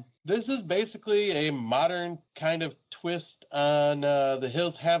 This is basically a modern kind of twist on The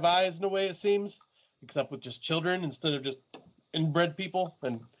Hills Have Eyes in a way, it seems, except with just children instead of just inbred people.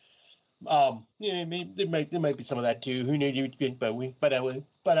 And there might be some of that too. Who knew you'd think, but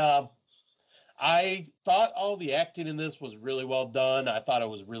I thought all the acting in this was really well done. I thought it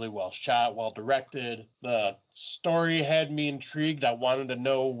was really well shot, well directed. The story had me intrigued. I wanted to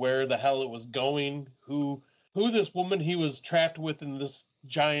know where the hell it was going, who this woman he was trapped with in this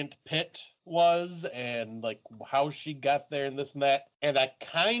giant pit was, and like how she got there and this and that. And I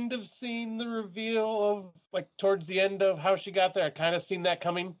kind of seen the reveal of like towards the end of how she got there. I kind of seen that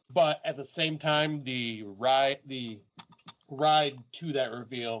coming, but at the same time, the ride to that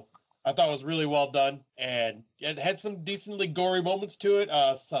reveal I thought was really well done, and it had some decently gory moments to it,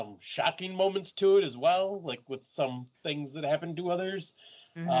 some shocking moments to it as well, like with some things that happened to others.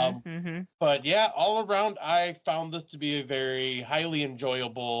 But yeah, all around, I found this to be a very highly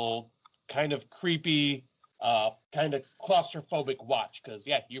enjoyable, kind of creepy, kind of claustrophobic watch, because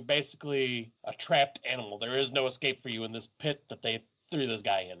yeah, you're basically a trapped animal. There is no escape for you in this pit that they threw this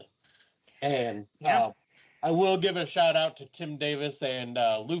guy in. And I will give a shout out to Tim Davis and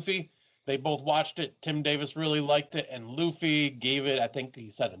Luffy. They both watched it. Tim Davis really liked it, and Luffy gave it, I think he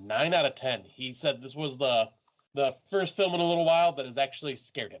said, a 9 out of 10. He said this was the first film in a little while that has actually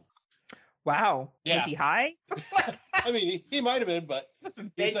scared him. Wow. Yeah. Was he high? I mean, he might have been, but he must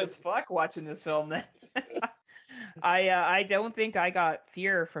have been big as fuck watching this film then. I don't think I got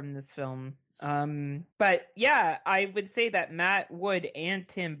fear from this film. But yeah, I would say that Matt Wood and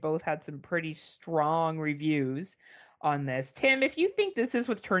Tim both had some pretty strong reviews on this. Tim, if you think this is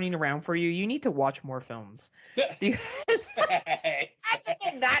what's turning around for you, you need to watch more films. Because it hasn't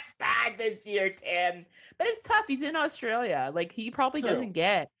been that bad this year, Tim. But it's tough. He's in Australia. Like, he probably doesn't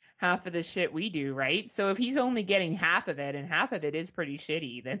get half of the shit we do, right? So if he's only getting half of it, and half of it is pretty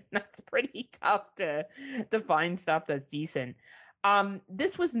shitty, then that's pretty tough to find stuff that's decent.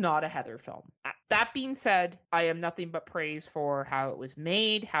 This was not a Heather film. That being said, I am nothing but praise for how it was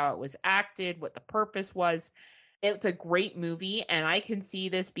made, how it was acted, what the purpose was. It's a great movie, and I can see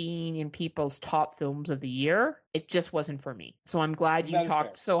this being in people's top films of the year. It just wasn't for me. So I'm glad you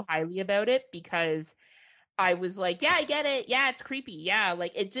talked so highly about it, because I was like, yeah, I get it. Yeah, it's creepy. Yeah,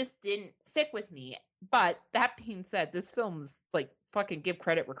 like, it just didn't stick with me. But that being said, this film's like, fucking give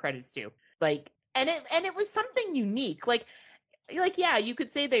credit where credit's due. Like, and it was something unique. Like, yeah, you could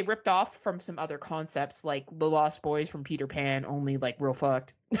say they ripped off from some other concepts, like The Lost Boys from Peter Pan, only like real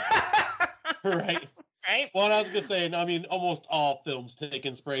fucked. Right. Right? Well, I was going to say, I mean, almost all films take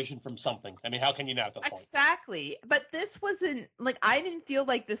inspiration from something. I mean, how can you not at this point? Exactly. But this wasn't, like, I didn't feel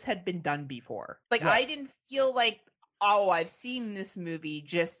like this had been done before. Like, I didn't feel like, oh, I've seen this movie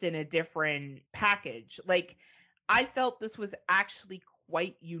just in a different package. Like, I felt this was actually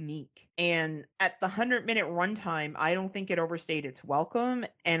quite unique. And at the 100-minute runtime, I don't think it overstayed its welcome.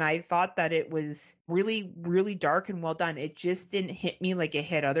 And I thought that it was really, really dark and well done. It just didn't hit me like it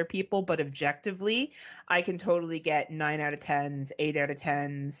hit other people. But objectively, I can totally get 9 out of 10s, 8 out of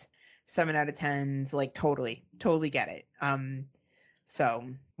 10s, 7 out of 10s. Like, totally get it. So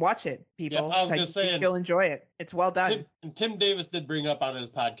watch it, people. Yeah, I was going to say, you'll enjoy it. It's well done. Tim Davis did bring up on his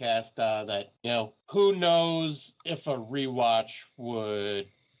podcast that, who knows if a rewatch would.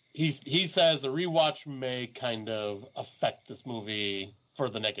 He says a rewatch may kind of affect this movie for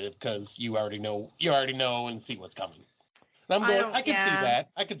the negative, because you already know and see what's coming. And I'm going. I can see that.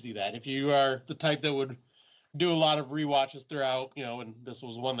 I can see that if you are the type that would do a lot of rewatches throughout, and this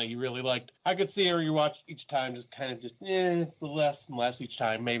was one that you really liked. I could see a rewatch each time, just kind of it's less and less each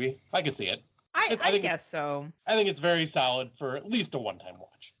time, maybe. I could see it. I guess so. I think it's very solid for at least a one-time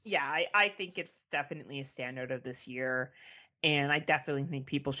watch. Yeah, I think it's definitely a standout of this year. And I definitely think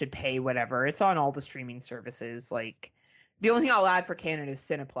people should pay whatever. It's on all the streaming services. Like, the only thing I'll add for Canada is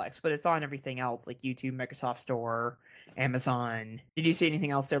Cineplex, but it's on everything else, like YouTube, Microsoft Store, Amazon. Did you see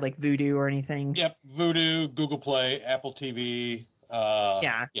anything else there, like Vudu or anything? Yep, Vudu, Google Play, Apple TV.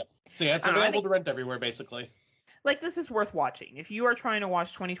 Yeah. Yep. So yeah, it's available to rent everywhere, basically. Like, this is worth watching. If you are trying to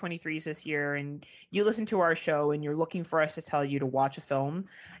watch 2023s this year and you listen to our show and you're looking for us to tell you to watch a film,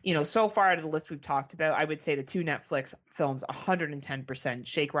 so far out of the list we've talked about, I would say the two Netflix films, 110%,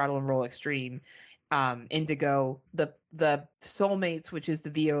 Shake, Rattle, and Roll Extreme, Indigo, the Soulmates, which is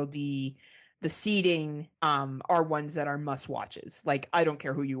the VOD, the Seeding, are ones that are must watches. Like, I don't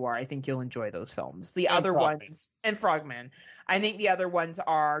care who you are. I think you'll enjoy those films. The other ones, and Frogman. I think the other ones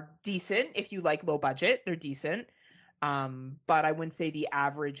are decent. If you like low budget, they're decent. But I wouldn't say the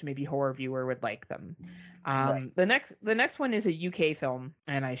average, maybe horror viewer would like them. Right. The next one is a UK film,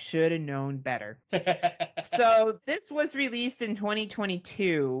 and I should have known better. So this was released in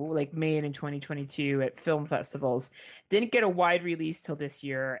 2022, like made in 2022 at film festivals. Didn't get a wide release till this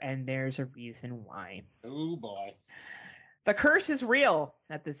year, and there's a reason why. Oh boy. The curse is real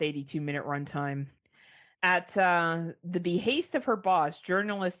at this 82-minute runtime. At the behest of her boss,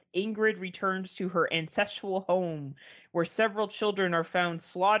 journalist Ingrid returns to her ancestral home, where several children are found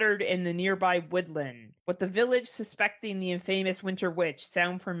slaughtered in the nearby woodland, with the village suspecting the infamous Winter Witch.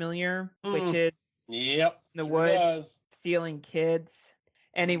 Sound familiar? Witches. Yep. In the woods, stealing kids.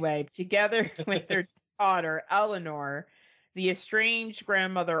 Anyway, together with their daughter, Eleanor, the estranged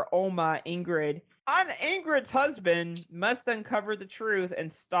grandmother, Oma, Ingrid, and Ingrid's husband must uncover the truth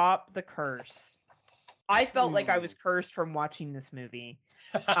and stop the curse. I felt like I was cursed from watching this movie.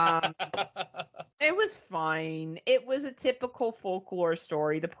 It was fine. It was a typical folklore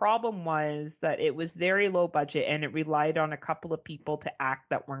story. The problem was that it was very low budget and it relied on a couple of people to act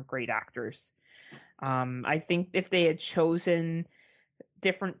that weren't great actors. I think if they had chosen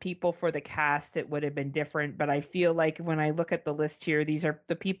different people for the cast, it would have been different. But I feel like when I look at the list here, these are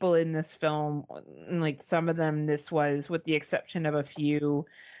the people in this film. Like, some of them, this was, with the exception of a few,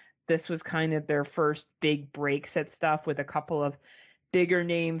 this was kind of their first big breaks at stuff, with a couple of bigger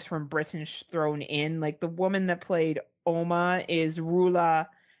names from Britain thrown in. Like, the woman that played Oma is Rula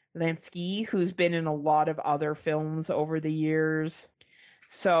Lansky, who's been in a lot of other films over the years.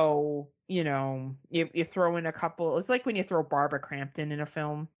 So, you throw in a couple. It's like when you throw Barbara Crampton in a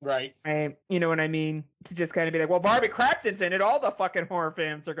film. Right. Right? You know what I mean? To just kind of be like, well, Barbara Crampton's in it. All the fucking horror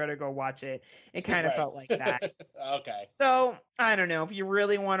fans are going to go watch it. It kind of felt like that. Okay. So, I don't know. If you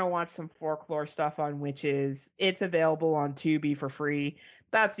really want to watch some folklore stuff on witches, it's available on Tubi for free.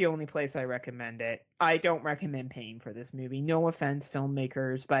 That's the only place I recommend it. I don't recommend paying for this movie. No offense,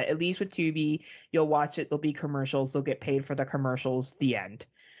 filmmakers, but at least with Tubi, you'll watch it. There'll be commercials. They'll get paid for the commercials. The end.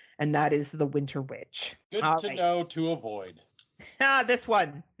 And that is The Winter Witch. Good to know to avoid. This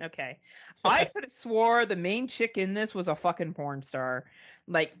one. Okay. I could have swore the main chick in this was a fucking porn star.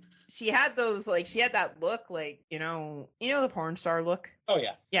 Like, she had that look, like, the porn star look? Oh,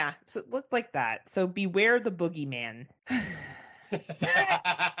 yeah. Yeah, so it looked like that. So beware the boogeyman.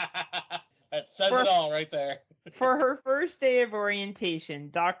 That says it all right there. For her first day of orientation,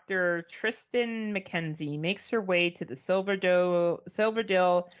 Dr. Tristan McKenzie makes her way to the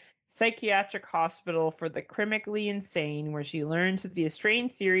Silverdale Psychiatric Hospital for the Criminally Insane, where she learns of the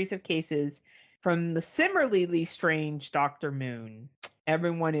estranged series of cases from the similarly strange Dr. Moon.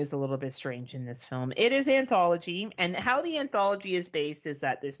 Everyone is a little bit strange in this film. It is anthology, and how the anthology is based is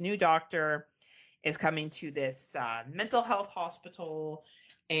that this new doctor is coming to this mental health hospital,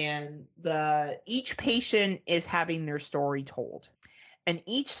 and each patient is having their story told. And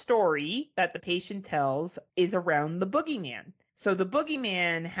each story that the patient tells is around the boogeyman. So the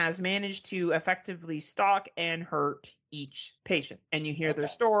boogeyman has managed to effectively stalk and hurt each patient. And you hear their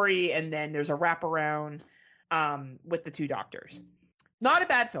story, and then there's a wraparound with the two doctors. Not a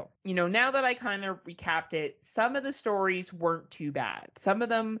bad film. Now that I kind of recapped it, some of the stories weren't too bad. Some of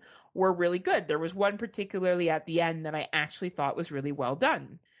them were really good. There was one particularly at the end that I actually thought was really well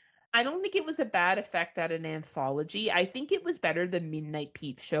done. I don't think it was a bad effect at an anthology. I think it was better than Midnight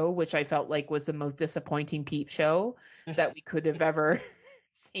Peep Show, which I felt like was the most disappointing peep show that we could have ever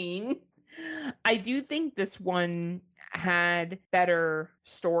seen. I do think this one had better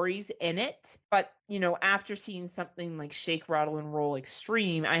stories in it, but after seeing something like Shake, Rattle, and Roll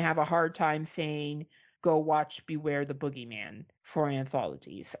Extreme, I have a hard time saying go watch Beware the Boogeyman for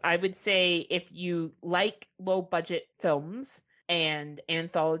anthologies. I would say if you like low budget films and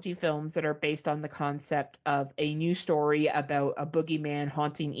anthology films that are based on the concept of a new story about a boogeyman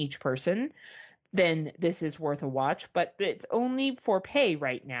haunting each person, then this is worth a watch. But it's only for pay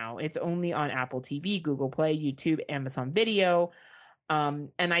right now. It's only on Apple TV, Google Play, YouTube, Amazon Video.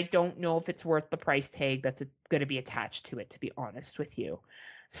 And I don't know if it's worth the price tag that's going to be attached to it, to be honest with you.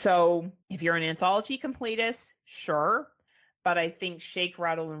 So if you're an anthology completist, sure. But I think Shake,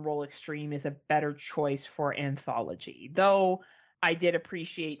 Rattle, and Roll Extreme is a better choice for anthology. Though I did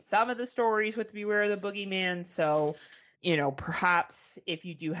appreciate some of the stories with Beware the Boogeyman. So, perhaps if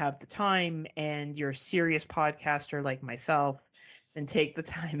you do have the time and you're a serious podcaster like myself, then take the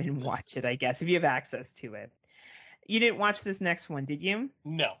time and watch it, I guess, if you have access to it. You didn't watch this next one, did you?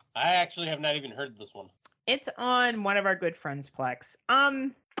 No, I actually have not even heard this one. It's on one of our good friends' Plex.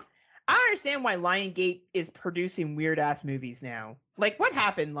 I understand why Lionsgate is producing weird ass movies now. Like, what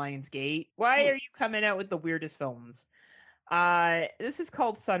happened, Lionsgate? Why are you coming out with the weirdest films? This is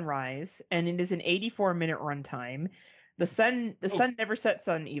called Sunrise, and it is an 84-minute runtime. The sun never sets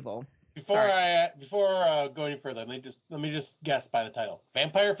on evil. Before going further, let me just guess by the title.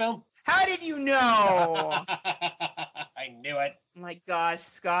 Vampire film? How did you know? I knew it. My gosh,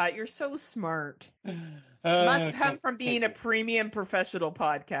 Scott, you're so smart. Must come from being a premium professional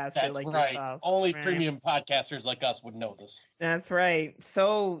podcaster. That's like right. Yourself. Only premium podcasters like us would know this. That's right.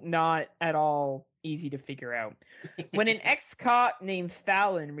 So not at all easy to figure out. When an ex-cop named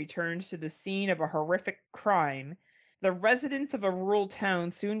Fallon returns to the scene of a horrific crime, the residents of a rural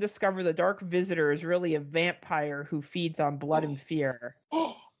town soon discover the dark visitor is really a vampire who feeds on blood and fear.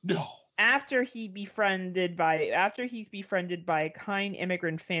 No. After he's befriended by a kind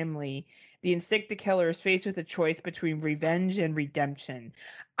immigrant family, the instinctive killer is faced with a choice between revenge and redemption.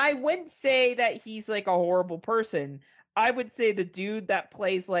 I wouldn't say that he's like a horrible person. I would say the dude that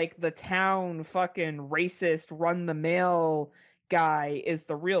plays like the town fucking racist run the mill guy is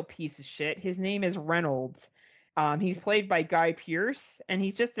the real piece of shit. His name is Reynolds. He's played by Guy Pearce, and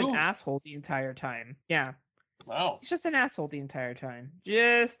he's just an asshole the entire time. Yeah. Wow. He's just an asshole the entire time.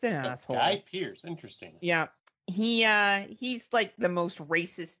 Just an asshole. Guy Pearce, interesting. Yeah. He's like the most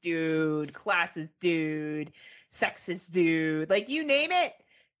racist dude, classist dude, sexist dude. Like, you name it,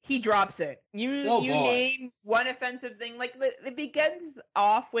 he drops it. You name one offensive thing. Like, it begins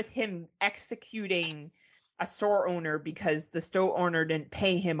off with him executing a store owner because the store owner didn't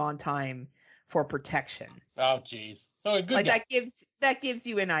pay him on time for protection. Oh, jeez. So a good like guy. that gives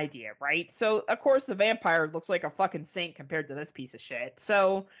you an idea, right? So of course the vampire looks like a fucking saint compared to this piece of shit.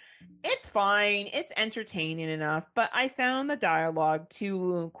 So it's fine, it's entertaining enough, but I found the dialogue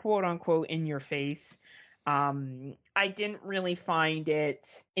too quote unquote in your face. I didn't really find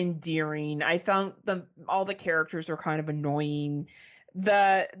it endearing. I found all the characters were kind of annoying.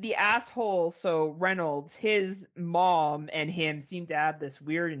 The asshole, so Reynolds, his mom and him seem to have this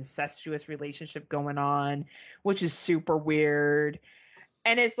weird incestuous relationship going on, which is super weird.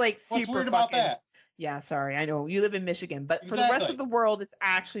 And it's like super What's weird fucking, about that? Yeah, sorry, I know you live in Michigan, but for the rest of the world, it's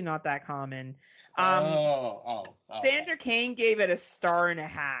actually not that common. Sandra Kane gave it a 1.5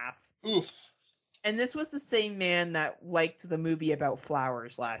 stars. Oof. And this was the same man that liked the movie about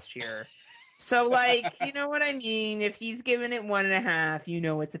flowers last year. So, like, you know what I mean? If he's giving it 1.5, you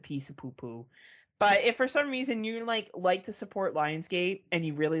know it's a piece of poo-poo. But if for some reason you like to support Lionsgate and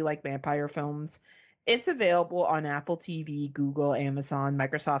you really like vampire films, it's available on Apple TV, Google, Amazon,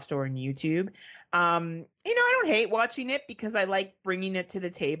 Microsoft Store, and YouTube. I don't hate watching it because I like bringing it to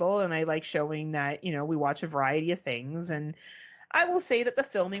the table and I like showing that, we watch a variety of things. And I will say that the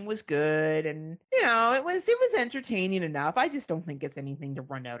filming was good and, it was entertaining enough. I just don't think it's anything to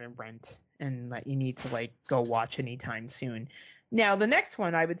run out and rent and that you need to go watch anytime soon. Now, the next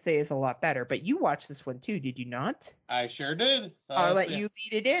one I would say is a lot better, but you watched this one too, did you not? I sure did. I'll let you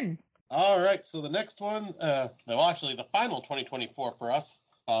lead it in. All right, so the next one, actually the final 2024 for us,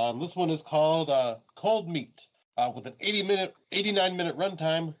 this one is called Cold Meat. With an 89-minute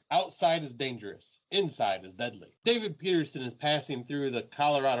runtime, outside is dangerous, inside is deadly. David Peterson is passing through the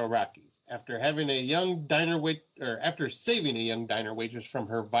Colorado Rockies after saving a young diner waitress from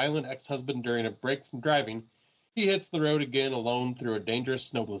her violent ex-husband during a break from driving. He hits the road again alone through a dangerous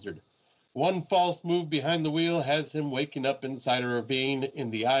snow blizzard. One false move behind the wheel has him waking up inside a ravine in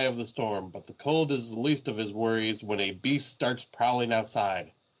the eye of the storm, but the cold is the least of his worries when a beast starts prowling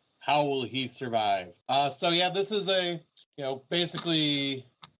outside. How will he survive? This is a, basically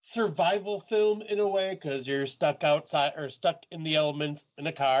survival film in a way because you're stuck outside or stuck in the elements in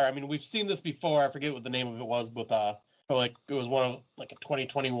a car. I mean, we've seen this before. I forget what the name of it was with But like it was one of like a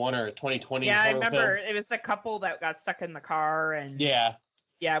 2021 or a 2020 Yeah, I horror remember film. it was the couple that got stuck in the car and Yeah.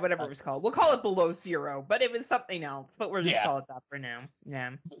 yeah, whatever it was called. We'll call it Below Zero, but it was something else. But we'll just Yeah. call it that for now. Yeah.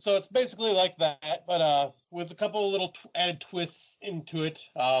 So it's basically like that, but with a couple of little added twists into it.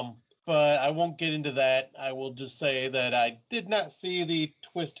 But I won't get into that. I will just say that I did not see the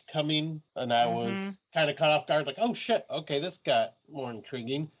twist coming, and I was kind of caught off guard, like, oh shit, okay, this got more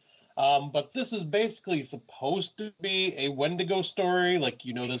intriguing. But this is basically supposed to be a Wendigo story, like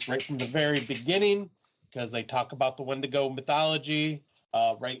you know this right from the very beginning, because they talk about the Wendigo mythology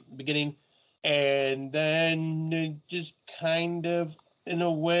right in the beginning, and then it just kind of, in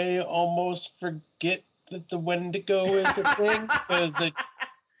a way, almost forget that the Wendigo is a thing, because it.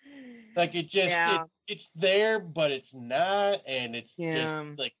 Like it just it's there, but it's not, and it's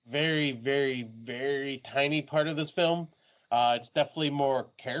just like very, very, very tiny part of this film. It's definitely more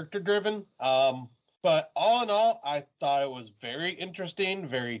character driven. But all in all, I thought it was very interesting,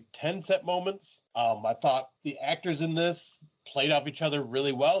 very tense at moments. I thought the actors in this played off each other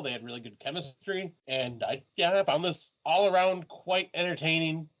really well. They had really good chemistry, and I found this all around quite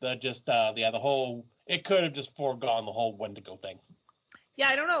entertaining. The whole it could have just foregone the whole Wendigo thing. Yeah,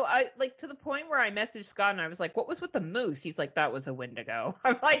 I don't know. I like to the point where I messaged Scott and I was like, "What was with the moose?" He's like, "That was a Wendigo."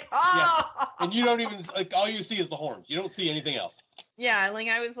 I'm like, "Oh!" Yeah. And you don't even like all you see is the horns. You don't see anything else. Yeah, like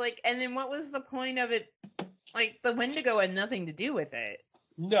I was like, and then what was the point of it? Like the Wendigo had nothing to do with it.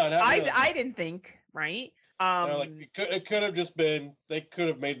 No, not really. I didn't think, right? It could have just been they could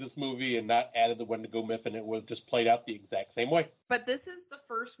have made this movie and not added the Wendigo myth, and it would have just played out the exact same way. But this is the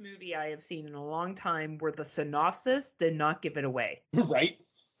first movie I have seen in a long time where the synopsis did not give it away. Right.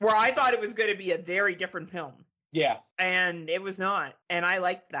 Where I thought it was going to be a very different film. Yeah. And it was not. And I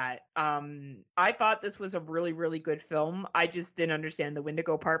liked that. I thought this was a really, really good film. I just didn't understand the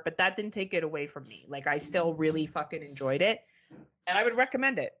Wendigo part, but that didn't take it away from me. Like, I still really fucking enjoyed it. And I would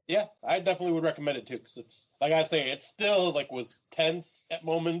recommend it. Yeah, I definitely would recommend it too, because it's, like I say, it still, like, was tense at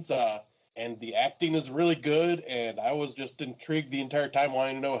moments, and the acting is really good, and I was just intrigued the entire time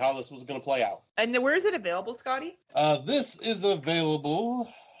wanting to know how this was going to play out. And then where is it available, Scotty? This is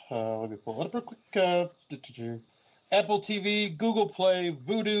available, let me pull it up real quick, Apple TV, Google Play,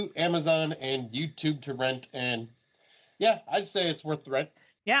 Vudu, Amazon, and YouTube to rent, and yeah, I'd say it's worth the rent.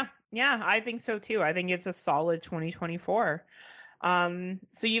 Yeah, I think so too. I think it's a solid 2024.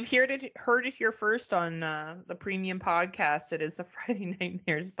 So you've heard it here first on the premium podcast. It is the Friday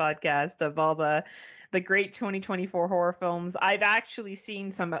Nightmares podcast of all the great 2024 horror films. I've actually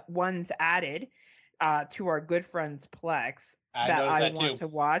seen some ones added to our good friends Plex that I want to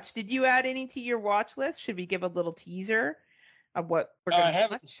watch. Did you add any to your watch list? Should we give a little teaser of what we're going to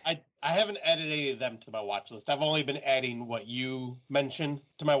watch? I haven't added any of them to my watch list. I've only been adding what you mentioned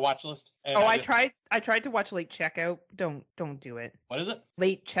to my watch list. And I tried to watch Late Checkout. Don't do it. What is it?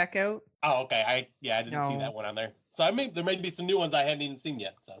 Late Checkout. Oh, okay. I didn't see that one on there. So there may be some new ones I hadn't even seen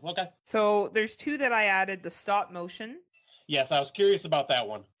yet. So okay. So there's two that I added: the stop motion. Yes, I was curious about that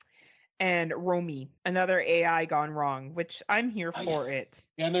one. And Romy, another AI gone wrong, which I'm here for it.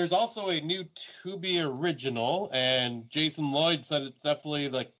 And there's also a new Tubi original, and Jason Lloyd said it's definitely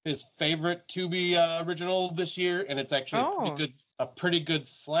like his favorite Tubi original this year, and it's actually a pretty good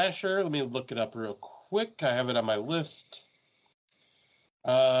slasher. Let me look it up real quick. I have it on my list.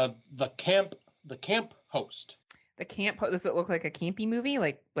 The Camp Host. The camp, does it look like a campy movie?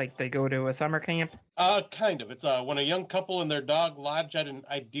 Like they go to a summer camp? Kind of. It's when a young couple and their dog lodge at an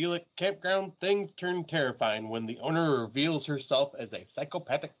idyllic campground, things turn terrifying when the owner reveals herself as a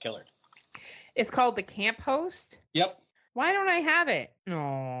psychopathic killer. It's called The Camp Host? Yep. Why don't I have it?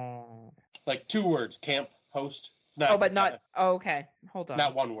 No. Like 2 words, Camp Host. It's not. Okay. Hold on.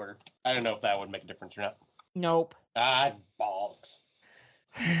 Not 1 word. I don't know if that would make a difference or not. Nope. Balls.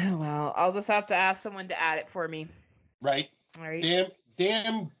 Well, I'll just have to ask someone to add it for me. Right. All right.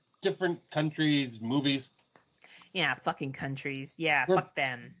 Damn different countries, movies. Yeah, fucking countries. Yeah, fuck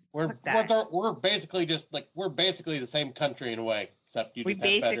them. We're basically we're basically the same country in a way, except you just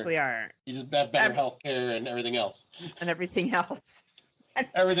are. You just have better health care and everything else. And everything else.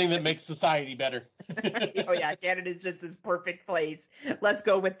 Everything that makes society better. Oh yeah, Canada's just this perfect place. Let's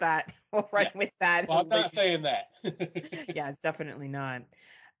go with that. We'll run with that. Well, I'm not saying that. Yeah, it's definitely not.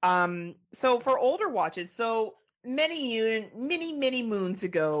 So for older watches, many moons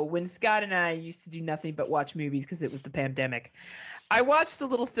ago, when Scott and I used to do nothing but watch movies because it was the pandemic, I watched a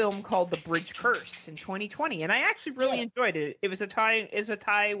little film called The Bridge Curse in 2020, and I actually really enjoyed it. It was a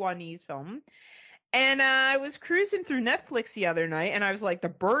Taiwanese film, and I was cruising through Netflix the other night, and I was like, the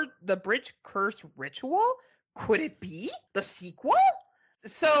Bridge Curse Ritual? Could it be the sequel?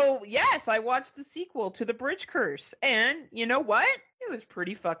 So, yes, I watched the sequel to The Bridge Curse, and you know what? It was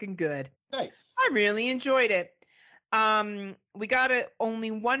pretty fucking good. Nice. I really enjoyed it. We got only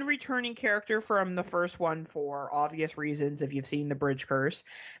one returning character from the first one for obvious reasons if you've seen The Bridge Curse.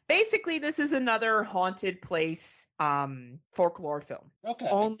 Basically, this is another haunted place folklore film. Okay.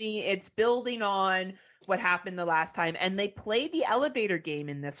 Only it's building on what happened the last time, and they play the elevator game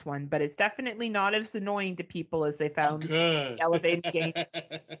in this one, but it's definitely not as annoying to people as they found Good. the elevator game.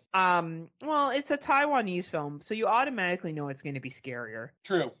 Well, it's a Taiwanese film, so you automatically know it's going to be scarier.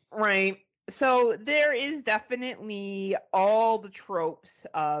 True. Right. So there is definitely all the tropes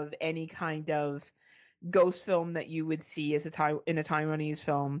of any kind of ghost film that you would see as in a Taiwanese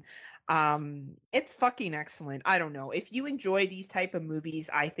film. It's fucking excellent. I don't know. If you enjoy these type of movies,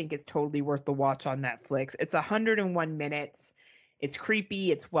 I think it's totally worth the watch on Netflix. It's 101 minutes. It's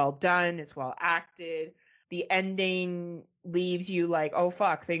creepy. It's well done. It's well acted. The ending leaves you like, oh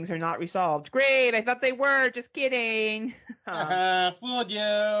fuck, things are not resolved. Great, I thought they were. Just kidding. Fooled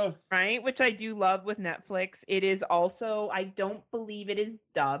you. Right, which I do love with Netflix. It is also, I don't believe it is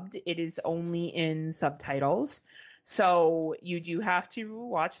dubbed. It is only in subtitles. So you do have to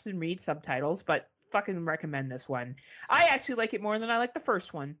watch and read subtitles, but fucking recommend this one. I actually like it more than I like the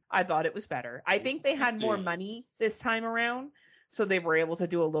first one. I thought it was better. I think they had more money this time around, so they were able to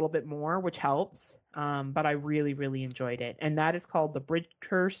do a little bit more, which helps. But I really, really enjoyed it. And that is called The Bridge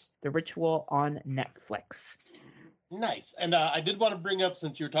Curse, The Ritual on Netflix. Nice. And I did want to bring up,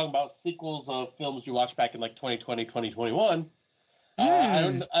 since you were talking about sequels of films you watched back in like 2020, 2021.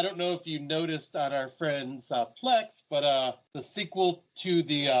 I don't know if you noticed on our friend's Plex, but the sequel to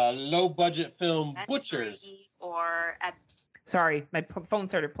the low-budget film Butchers. Sorry, my phone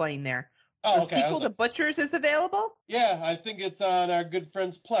started playing there. Oh, the sequel to Butchers is available? Yeah, I think it's on our good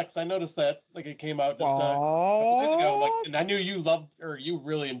friend's Plex. I noticed that, like, it came out just a couple days ago. Like, and I knew you loved, or you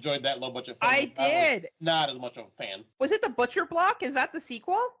really enjoyed that low-budget film. I did. Not as much of a fan. Was it The Butcher Block? Is that the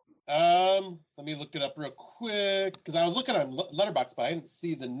sequel? Let me look it up real quick, because I was looking on Letterboxd, but I didn't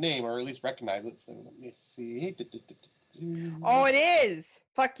see the name, or at least recognize it, so let me see. Oh, it is.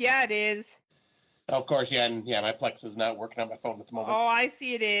 Fuck yeah, it is. Of course, yeah, and my Plex is not working on my phone at the moment. Oh, I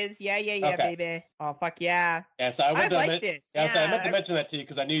see it is. Yeah, okay. Baby. Oh, fuck yeah. Yeah, so I liked it. Yeah, so I meant to mention that to you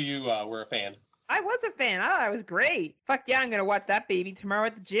because I knew you were a fan. I was a fan. Oh, it was great. Fuck yeah, I'm going to watch that baby tomorrow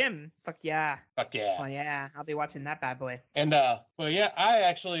at the gym. Fuck yeah. Fuck yeah. Oh, yeah, I'll be watching that bad boy. And, well, yeah, I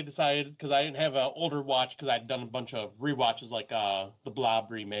actually decided, because I didn't have an older watch, because I'd done a bunch of rewatches, like the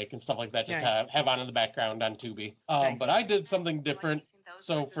Blob remake and stuff like that, just to have on in the background on Tubi. But I did something different.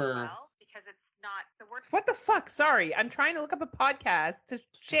 So for... Because it's not the word. What the fuck? Sorry, I'm trying to look up a podcast to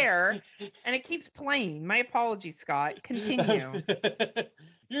share, and it keeps playing. My apologies, Scott. Continue.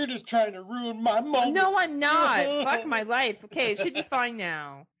 You're just trying to ruin my moment. No, I'm not. Fuck my life. Okay, it should be fine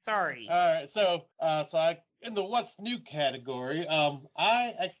now. Sorry. All right, so I in the what's new category,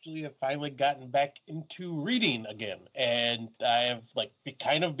 I actually have finally gotten back into reading again, and I have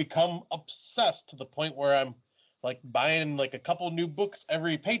kind of become obsessed to the point where I'm buying a couple new books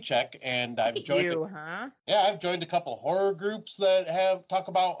every paycheck, and I've joined. I've joined a couple horror groups that talk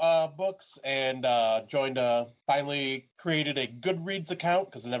about books, and finally created a Goodreads account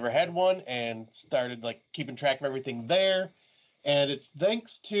because I never had one, and started keeping track of everything there. And it's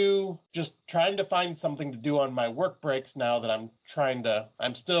thanks to just trying to find something to do on my work breaks now that I'm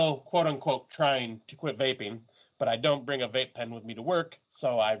still quote unquote trying to quit vaping. But I don't bring a vape pen with me to work,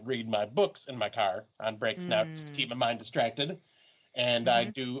 so I read my books in my car on breaks now just to keep my mind distracted. And I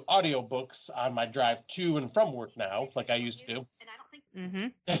do audiobooks on my drive to and from work now, like I used to.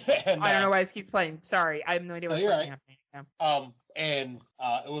 And I don't know why this keeps playing. Sorry, I have no idea what's happening.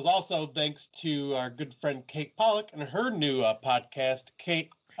 It was also thanks to our good friend Kate Pollock and her new podcast, Kate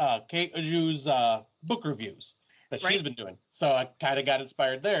Aju's book reviews that she's been doing. So I kind of got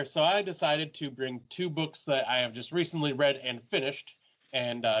inspired there. So I decided to bring two books that I have just recently read and finished,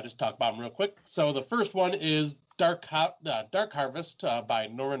 and just talk about them real quick. So the first one is Dark Harvest by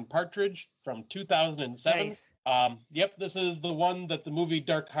Norman Partridge from 2007. Nice. This is the one that the movie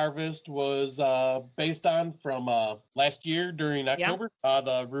Dark Harvest was based on from last year during October.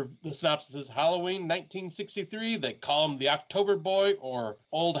 The synopsis is Halloween 1963. They call him the October Boy or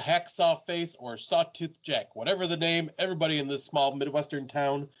Old Hacksaw Face or Sawtooth Jack. Whatever the name, everybody in this small Midwestern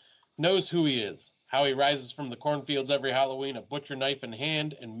town knows who he is. How he rises from the cornfields every Halloween, a butcher knife in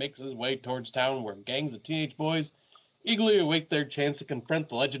hand, and makes his way towards town where gangs of teenage boys eagerly await their chance to confront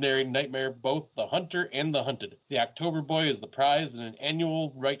the legendary nightmare, both the hunter and the hunted. The October Boy is the prize in an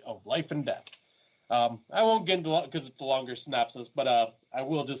annual rite of life and death. I won't get into it because it's a longer synopsis, but I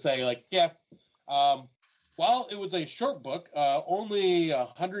will just say, while Well, it was a short book, only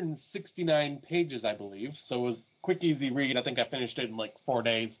 169 pages, I believe. So it was quick, easy read. I think I finished it in like 4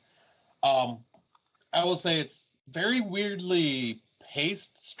 days. Um, I will say it's very weirdly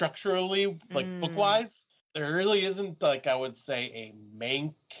paced structurally, like book-wise. There really isn't, like, I would say, a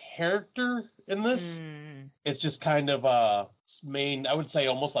main character in this. It's just kind of main, I would say,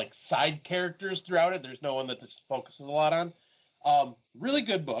 almost like side characters throughout it. There's no one that just focuses a lot on. Really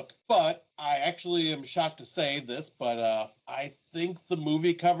good book, but I actually am shocked to say this, but I think the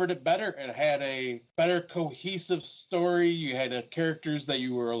movie covered it better. It had a better cohesive story. You had characters that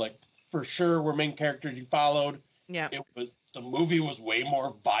you were like for sure were main characters you followed. Yeah. The movie was way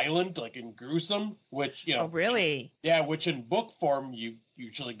more violent, like and gruesome, which Oh, really? Yeah, which in book form you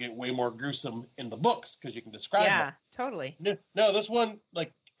usually get way more gruesome in the books because you can describe them. Yeah, totally. No, this one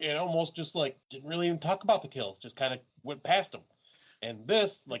like it almost just like didn't really even talk about the kills, just kind of went past them. And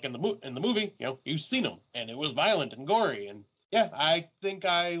this, like in the movie, you've seen them, and it was violent and gory, and yeah, I think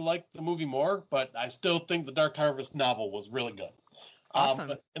I liked the movie more, but I still think the Dark Harvest novel was really good.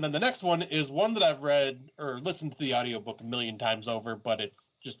 Awesome. And then the next one is one that I've read or listened to the audiobook a million times over, but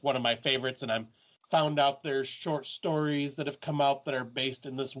it's just one of my favorites, and I'm found out there's short stories that have come out that are based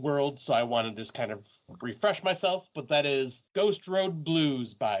in this world, so I want to just kind of refresh myself, but that is Ghost Road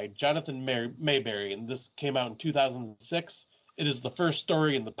Blues by Jonathan Mayberry, and this came out in 2006. It is the first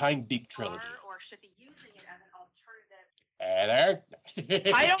story in the Pine Deep trilogy. Or should be using it as an alternative. Hey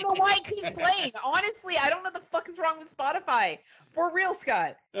there. I don't know why it keeps playing. Honestly, I don't know what the fuck is wrong with Spotify. For real,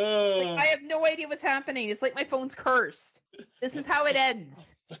 Scott. I have no idea what's happening. It's like my phone's cursed. This is how it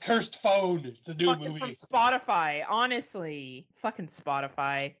ends. The cursed phone. It's a new fucking movie. From Spotify, honestly. Fucking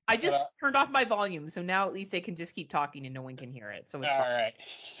Spotify. I just turned off my volume, so now at least they can just keep talking and no one can hear it. So it's all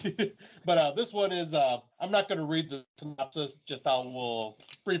fine. right. But this one is, I'm not going to read the synopsis, just we'll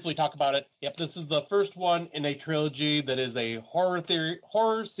briefly talk about it. Yep, this is the first one in a trilogy that is a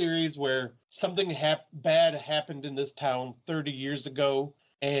horror series where something bad happened in this town 30 years ago,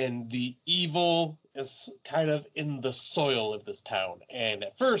 and the evil is kind of in the soil of this town. And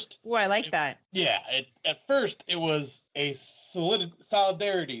at first... Oh, I like that. Yeah, at first it was a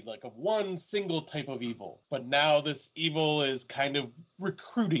solidarity, like of one single type of evil. But now this evil is kind of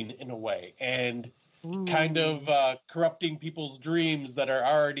recruiting in a way, and kind of corrupting people's dreams that are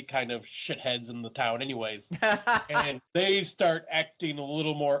already kind of shitheads in the town anyways. And they start acting a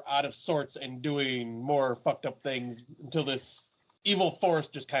little more out of sorts and doing more fucked up things until this evil force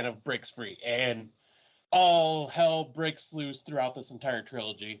just kind of breaks free, and all hell breaks loose throughout this entire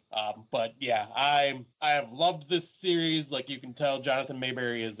trilogy. But yeah, I have loved this series. Like you can tell, Jonathan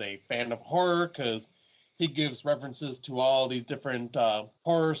Mayberry is a fan of horror because he gives references to all these different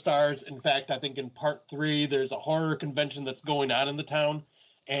horror stars. In fact, I think in part 3, there's a horror convention that's going on in the town,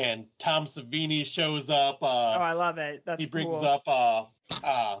 and Tom Savini shows up. I love it. That's he brings cool.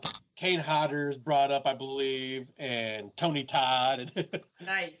 up Kane Hodder's brought up, I believe, and Tony Todd.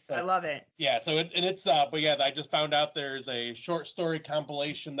 Nice. So, I love it. Yeah, so it's but yeah, I just found out there's a short story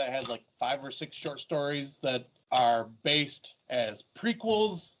compilation that has like 5 or 6 short stories that are based as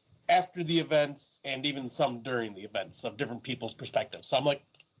prequels after the events, and even some during the events of different people's perspectives. So I'm like,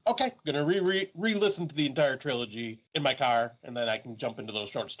 okay, I'm gonna re-listen to the entire trilogy in my car, and then I can jump into those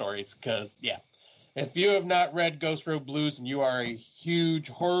short stories, because yeah. If you have not read Ghost Road Blues and you are a huge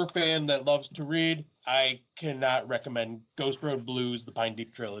horror fan that loves to read, I cannot recommend Ghost Road Blues, the Pine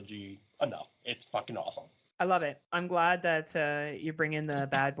Deep trilogy, enough. It's fucking awesome. I love it. I'm glad that you bring in the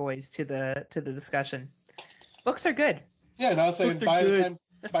bad boys to the discussion. Books are good. Yeah, and I was saying by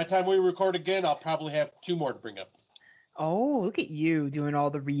the time we record again, I'll probably have 2 more to bring up. Oh, look at you doing all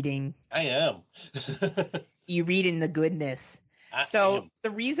the reading. I am. You reading the goodness. So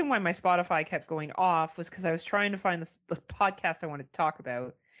the reason why my Spotify kept going off was because I was trying to find the podcast I wanted to talk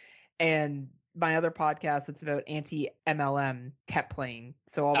about, and my other podcast that's about anti-MLM kept playing.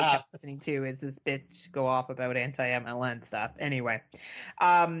 So all we kept listening to is this bitch go off about anti-MLM stuff. Anyway,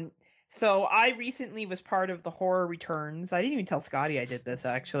 so I recently was part of the Horror Returns. I didn't even tell Scotty I did this,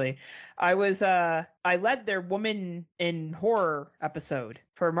 actually. I led their Woman in Horror episode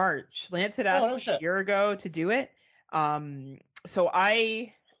for March. Lance had asked me a year ago to do it. So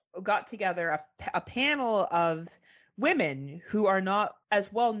I got together a panel of women who are not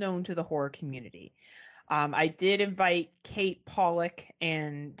as well known to the horror community. I did invite Kate Pollock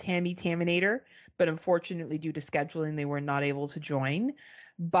and Tammy Taminator, but unfortunately due to scheduling, they were not able to join.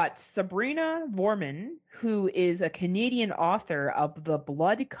 But Sabrina Vorman, who is a Canadian author of the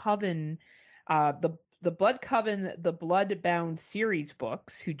Blood Coven, the Blood Coven, the Bloodbound series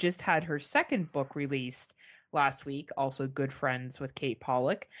books, who just had her second book released last week, also good friends with Kate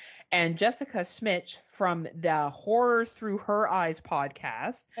Pollock, and Jessica Smitch from the Horror Through Her Eyes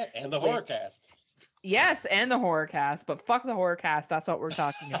podcast. And the Horrorcast. Yes, and the Horrorcast, but fuck the Horrorcast, that's what we're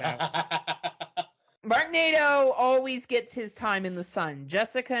talking about. Martinado always gets his time in the sun.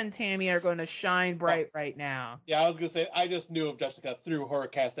 Jessica and Tammy are going to shine bright right now. Yeah, I was going to say, I just knew of Jessica through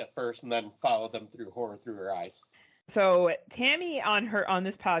Horrorcast at first and then followed them through Horror Through Her Eyes. So Tammy on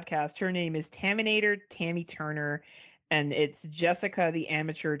this podcast, her name is Taminator Tammy Turner, and it's Jessica the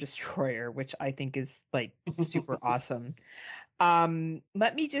Amateur Destroyer, which I think is like super awesome.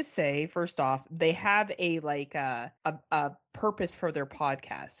 Let me just say, first off, they have a purpose for their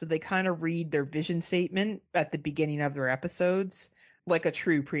podcast. So they kind of read their vision statement at the beginning of their episodes, like a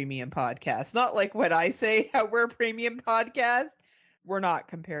true premium podcast. Not like what I say, how we're a premium podcast. We're not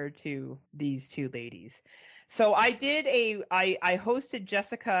compared to these two ladies. So I hosted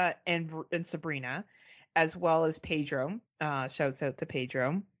Jessica and Sabrina, as well as Pedro. Shouts out to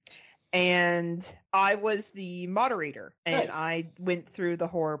Pedro. And I was the moderator, and nice. I went through the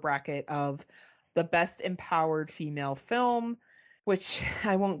horror bracket of the best empowered female film, which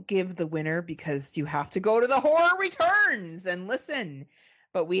I won't give the winner because you have to go to the Horror Returns and listen.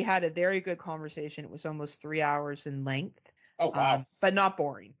 But we had a very good conversation. It was almost 3 hours in length. Oh, wow. But not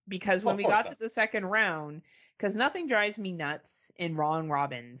boring, because when we got to the second round, because nothing drives me nuts in Ron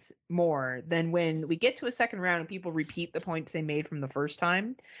Robbins more than when we get to a second round and people repeat the points they made from the first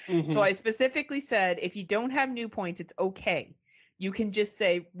time. Mm-hmm. So I specifically said, if you don't have new points, it's okay. You can just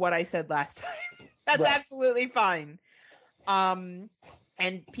say what I said last time. That's absolutely fine. And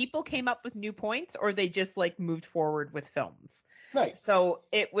people came up with new points, or they just like moved forward with films. Nice. So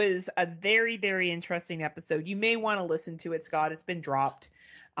it was a very, very interesting episode. You may want to listen to it, Scott. It's been dropped.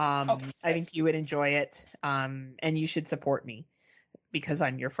 I think you would enjoy it, and you should support me because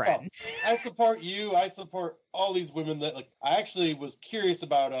I'm your friend. I support you. I support all these women that I actually was curious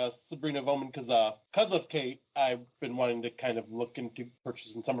about Sabrina Bowman because of Kate. I've been wanting to kind of look into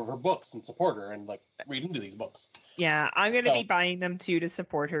purchasing some of her books and support her and read into these books. Yeah, I'm going to be buying them too to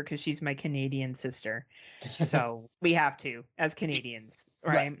support her because she's my Canadian sister. So we have to as Canadians,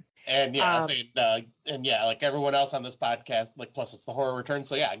 right? And like everyone else on this podcast, plus it's the Horror Return.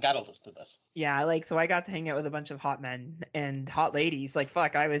 So yeah, I got to listen to this. Yeah, so I got to hang out with a bunch of hot men and hot ladies.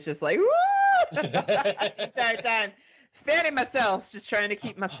 Fuck, I was just woo! The entire time. Fanning myself, just trying to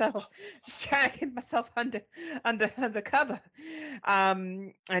keep myself under cover.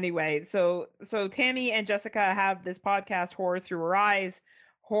 Anyway, so Tammy and Jessica have this podcast, Horror Through Her Eyes,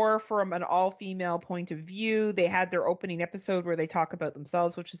 horror from an all-female point of view. They had their opening episode where they talk about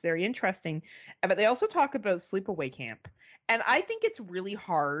themselves, which is very interesting, but they also talk about sleepaway camp. And I think it's really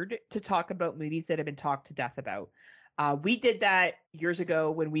hard to talk about movies that have been talked to death about. We did that years ago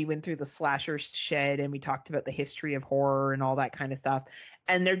when we went through the slasher shed and we talked about the history of horror and all that kind of stuff.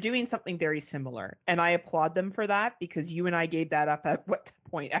 And they're doing something very similar. And I applaud them for that because you and I gave that up at what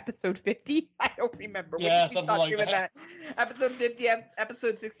point? Episode 50? I don't remember. Yeah, something like that. Episode 50,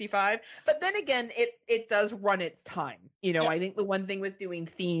 episode 65. But then again, it does run its time. I think the one thing with doing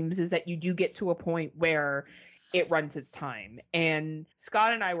themes is that you do get to a point where it runs its time. And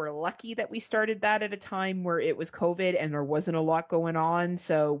Scott and I were lucky that we started that at a time where it was COVID and there wasn't a lot going on.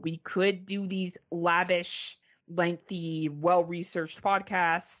 So we could do these lavish, lengthy, well-researched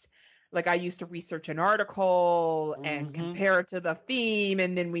podcasts. I used to research an article and compare it to the theme,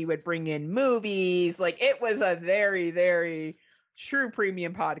 and then we would bring in movies. It was a very, very true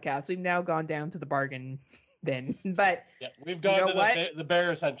premium podcast. We've now gone down to the bargain bin, but we've gone to the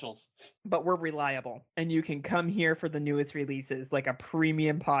bare essentials. But we're reliable, and you can come here for the newest releases like a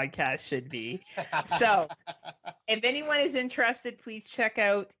premium podcast should be. So if anyone is interested, please check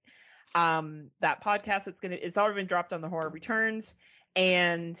out that podcast. It's already been dropped on the Horror Returns.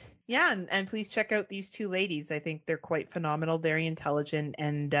 And and please check out these two ladies. I think they're quite phenomenal, very intelligent,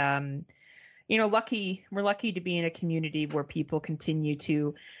 and we're lucky to be in a community where people continue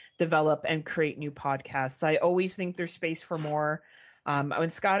to develop and create new podcasts. I always think there's space for more. When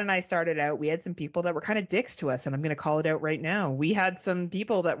Scott and I started out, we had some people that were kind of dicks to us, and I'm going to call it out right now. We had some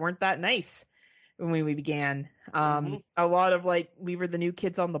people that weren't that nice when we began. A lot of we were the new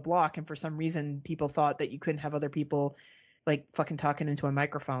kids on the block, and for some reason people thought that you couldn't have other people fucking talking into a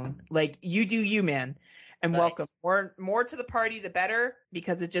microphone. You do you, man. And welcome. More to the party, the better,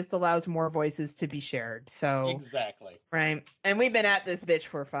 because it just allows more voices to be shared. So exactly. Right. And we've been at this bitch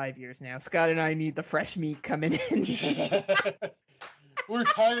for 5 years now. Scott and I need the fresh meat coming in. We're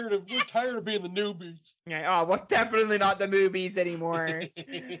tired of being the newbies. Right. Oh, well, definitely not the movies anymore.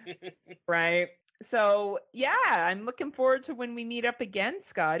 Right. So yeah, I'm looking forward to when we meet up again,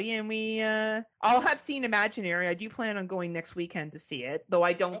 Scotty, and I'll have seen Imaginary. I do plan on going next weekend to see it, though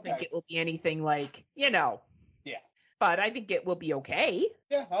I don't think Okay. it will be anything like, Yeah. but I think it will be okay.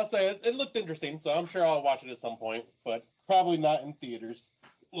 Yeah, I'll say it looked interesting, so I'm sure I'll watch it at some point, but probably not in theaters.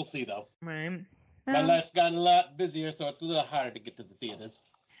 We'll see, though. Right. My life's gotten a lot busier, so it's a little harder to get to the theaters.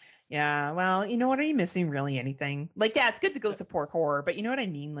 Yeah, well, you know what? Are you missing really anything? Like, yeah, it's good to go support horror, but you know what I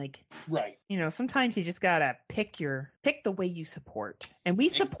mean? Like, Right. Sometimes you just gotta pick the way you support. And we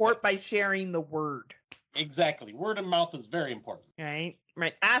support by sharing the word. Exactly. Word of mouth is very important. Right?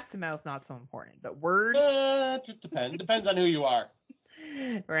 Right. Ass to mouth, not so important, but word. Just depends. Depends on who you are.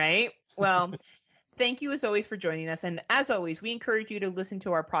 Right? Well, thank you as always for joining us. And as always, we encourage you to listen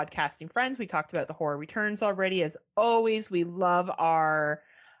to our podcasting friends. We talked about the horror returns already. As always, we love our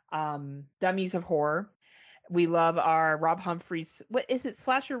Dummies of Horror. We love our Rob Humphreys. What is it?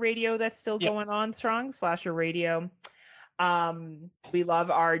 Slasher Radio that's still going on strong? Slasher Radio. We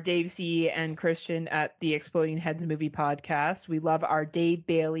love our Dave C. and Christian at the Exploding Heads Movie Podcast. We love our Dave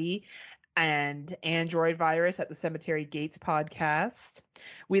Bailey and Android Virus at the Cemetery Gates Podcast.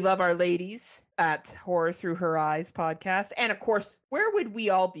 We love our ladies at Horror Through Her Eyes Podcast. And of course, where would we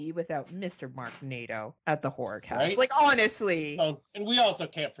all be without Mr. Mark Nato at the Horror Cast? Right? Like, honestly. And we also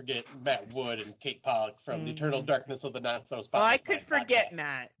can't forget Matt Wood and Kate Pollock from the Eternal Darkness of the Not So Spotless. Oh, I could forget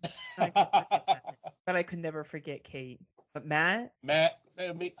podcast. Matt. But I could never forget Kate. But Matt?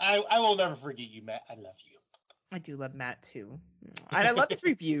 I will never forget you, Matt. I love you. I do love Matt too. And I love his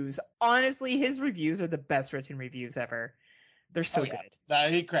reviews. Honestly, his reviews are the best written reviews ever. They're so good.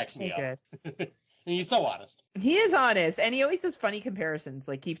 He cracks me up. And he's so honest. He is honest, and he always does funny comparisons.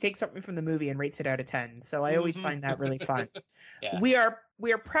 Like, he takes something from the movie and rates it out of 10. So I always find that really fun. Yeah. We are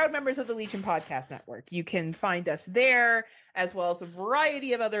proud members of the Legion Podcast Network. You can find us there, as well as a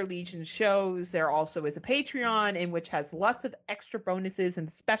variety of other Legion shows. There also is a Patreon, in which has lots of extra bonuses and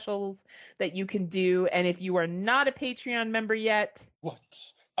specials that you can do. And if you are not a Patreon member yet, what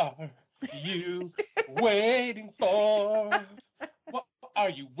are you waiting for? What are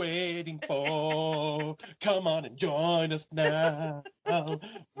you waiting for? Come on and join us now.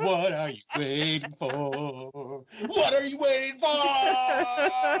 What are you waiting for? What are you waiting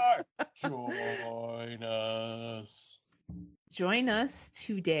for? Join us. Join us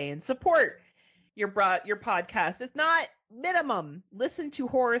today and support your podcast. If not, minimum, listen to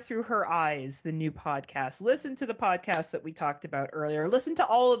Horror Through Her Eyes, the new podcast. Listen to the podcast that we talked about earlier. Listen to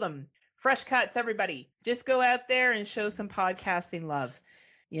all of them. Fresh cuts, everybody. Just go out there and show some podcasting love.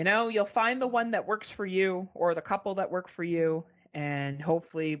 You'll find the one that works for you or the couple that work for you. And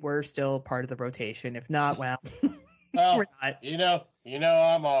hopefully we're still part of the rotation. If not, well, we're not.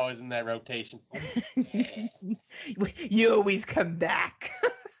 I'm always in that rotation. You always come back.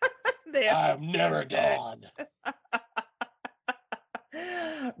 I'm never gone.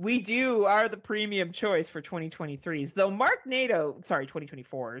 We are the premium choice for 2023s, though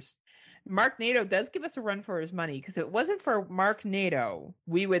 2024s. Mark Nato does give us a run for his money, because if it wasn't for Mark Nato,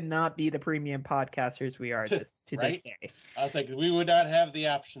 we would not be the premium podcasters we are to this day. I was like, we would not have the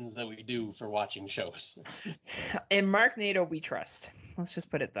options that we do for watching shows. And Mark Nato we trust. Let's just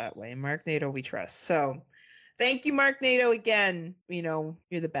put it that way. Mark Nato we trust. So thank you, Mark Nato, again. You're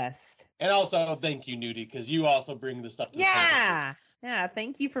the best. And also, thank you, Nudie, because you also bring the stuff to the table. Yeah,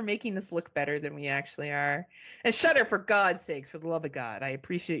 thank you for making us look better than we actually are. And Shudder, for God's sakes, for the love of God, I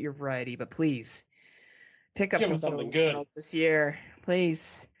appreciate your variety, but please pick up something good this year,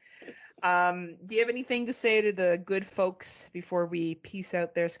 please. Do you have anything to say to the good folks before we peace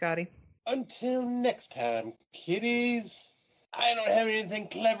out there, Scotty? Until next time, kiddies. I don't have anything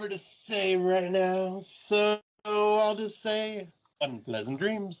clever to say right now, so I'll just say unpleasant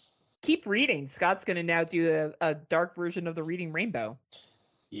dreams. Keep reading. Scott's going to now do a dark version of the Reading Rainbow.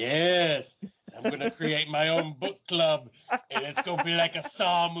 Yes. I'm going to create my own book club, and it's going to be like a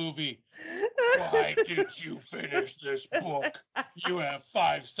Saw movie. Why didn't you finish this book? You have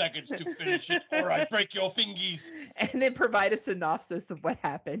 5 seconds to finish it, or I break your fingies. And then provide a synopsis of what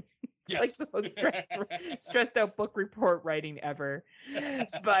happened. Yes. Like the most stressed out book report writing ever.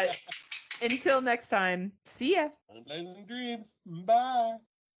 But until next time, see ya. Unpleasant dreams. Bye.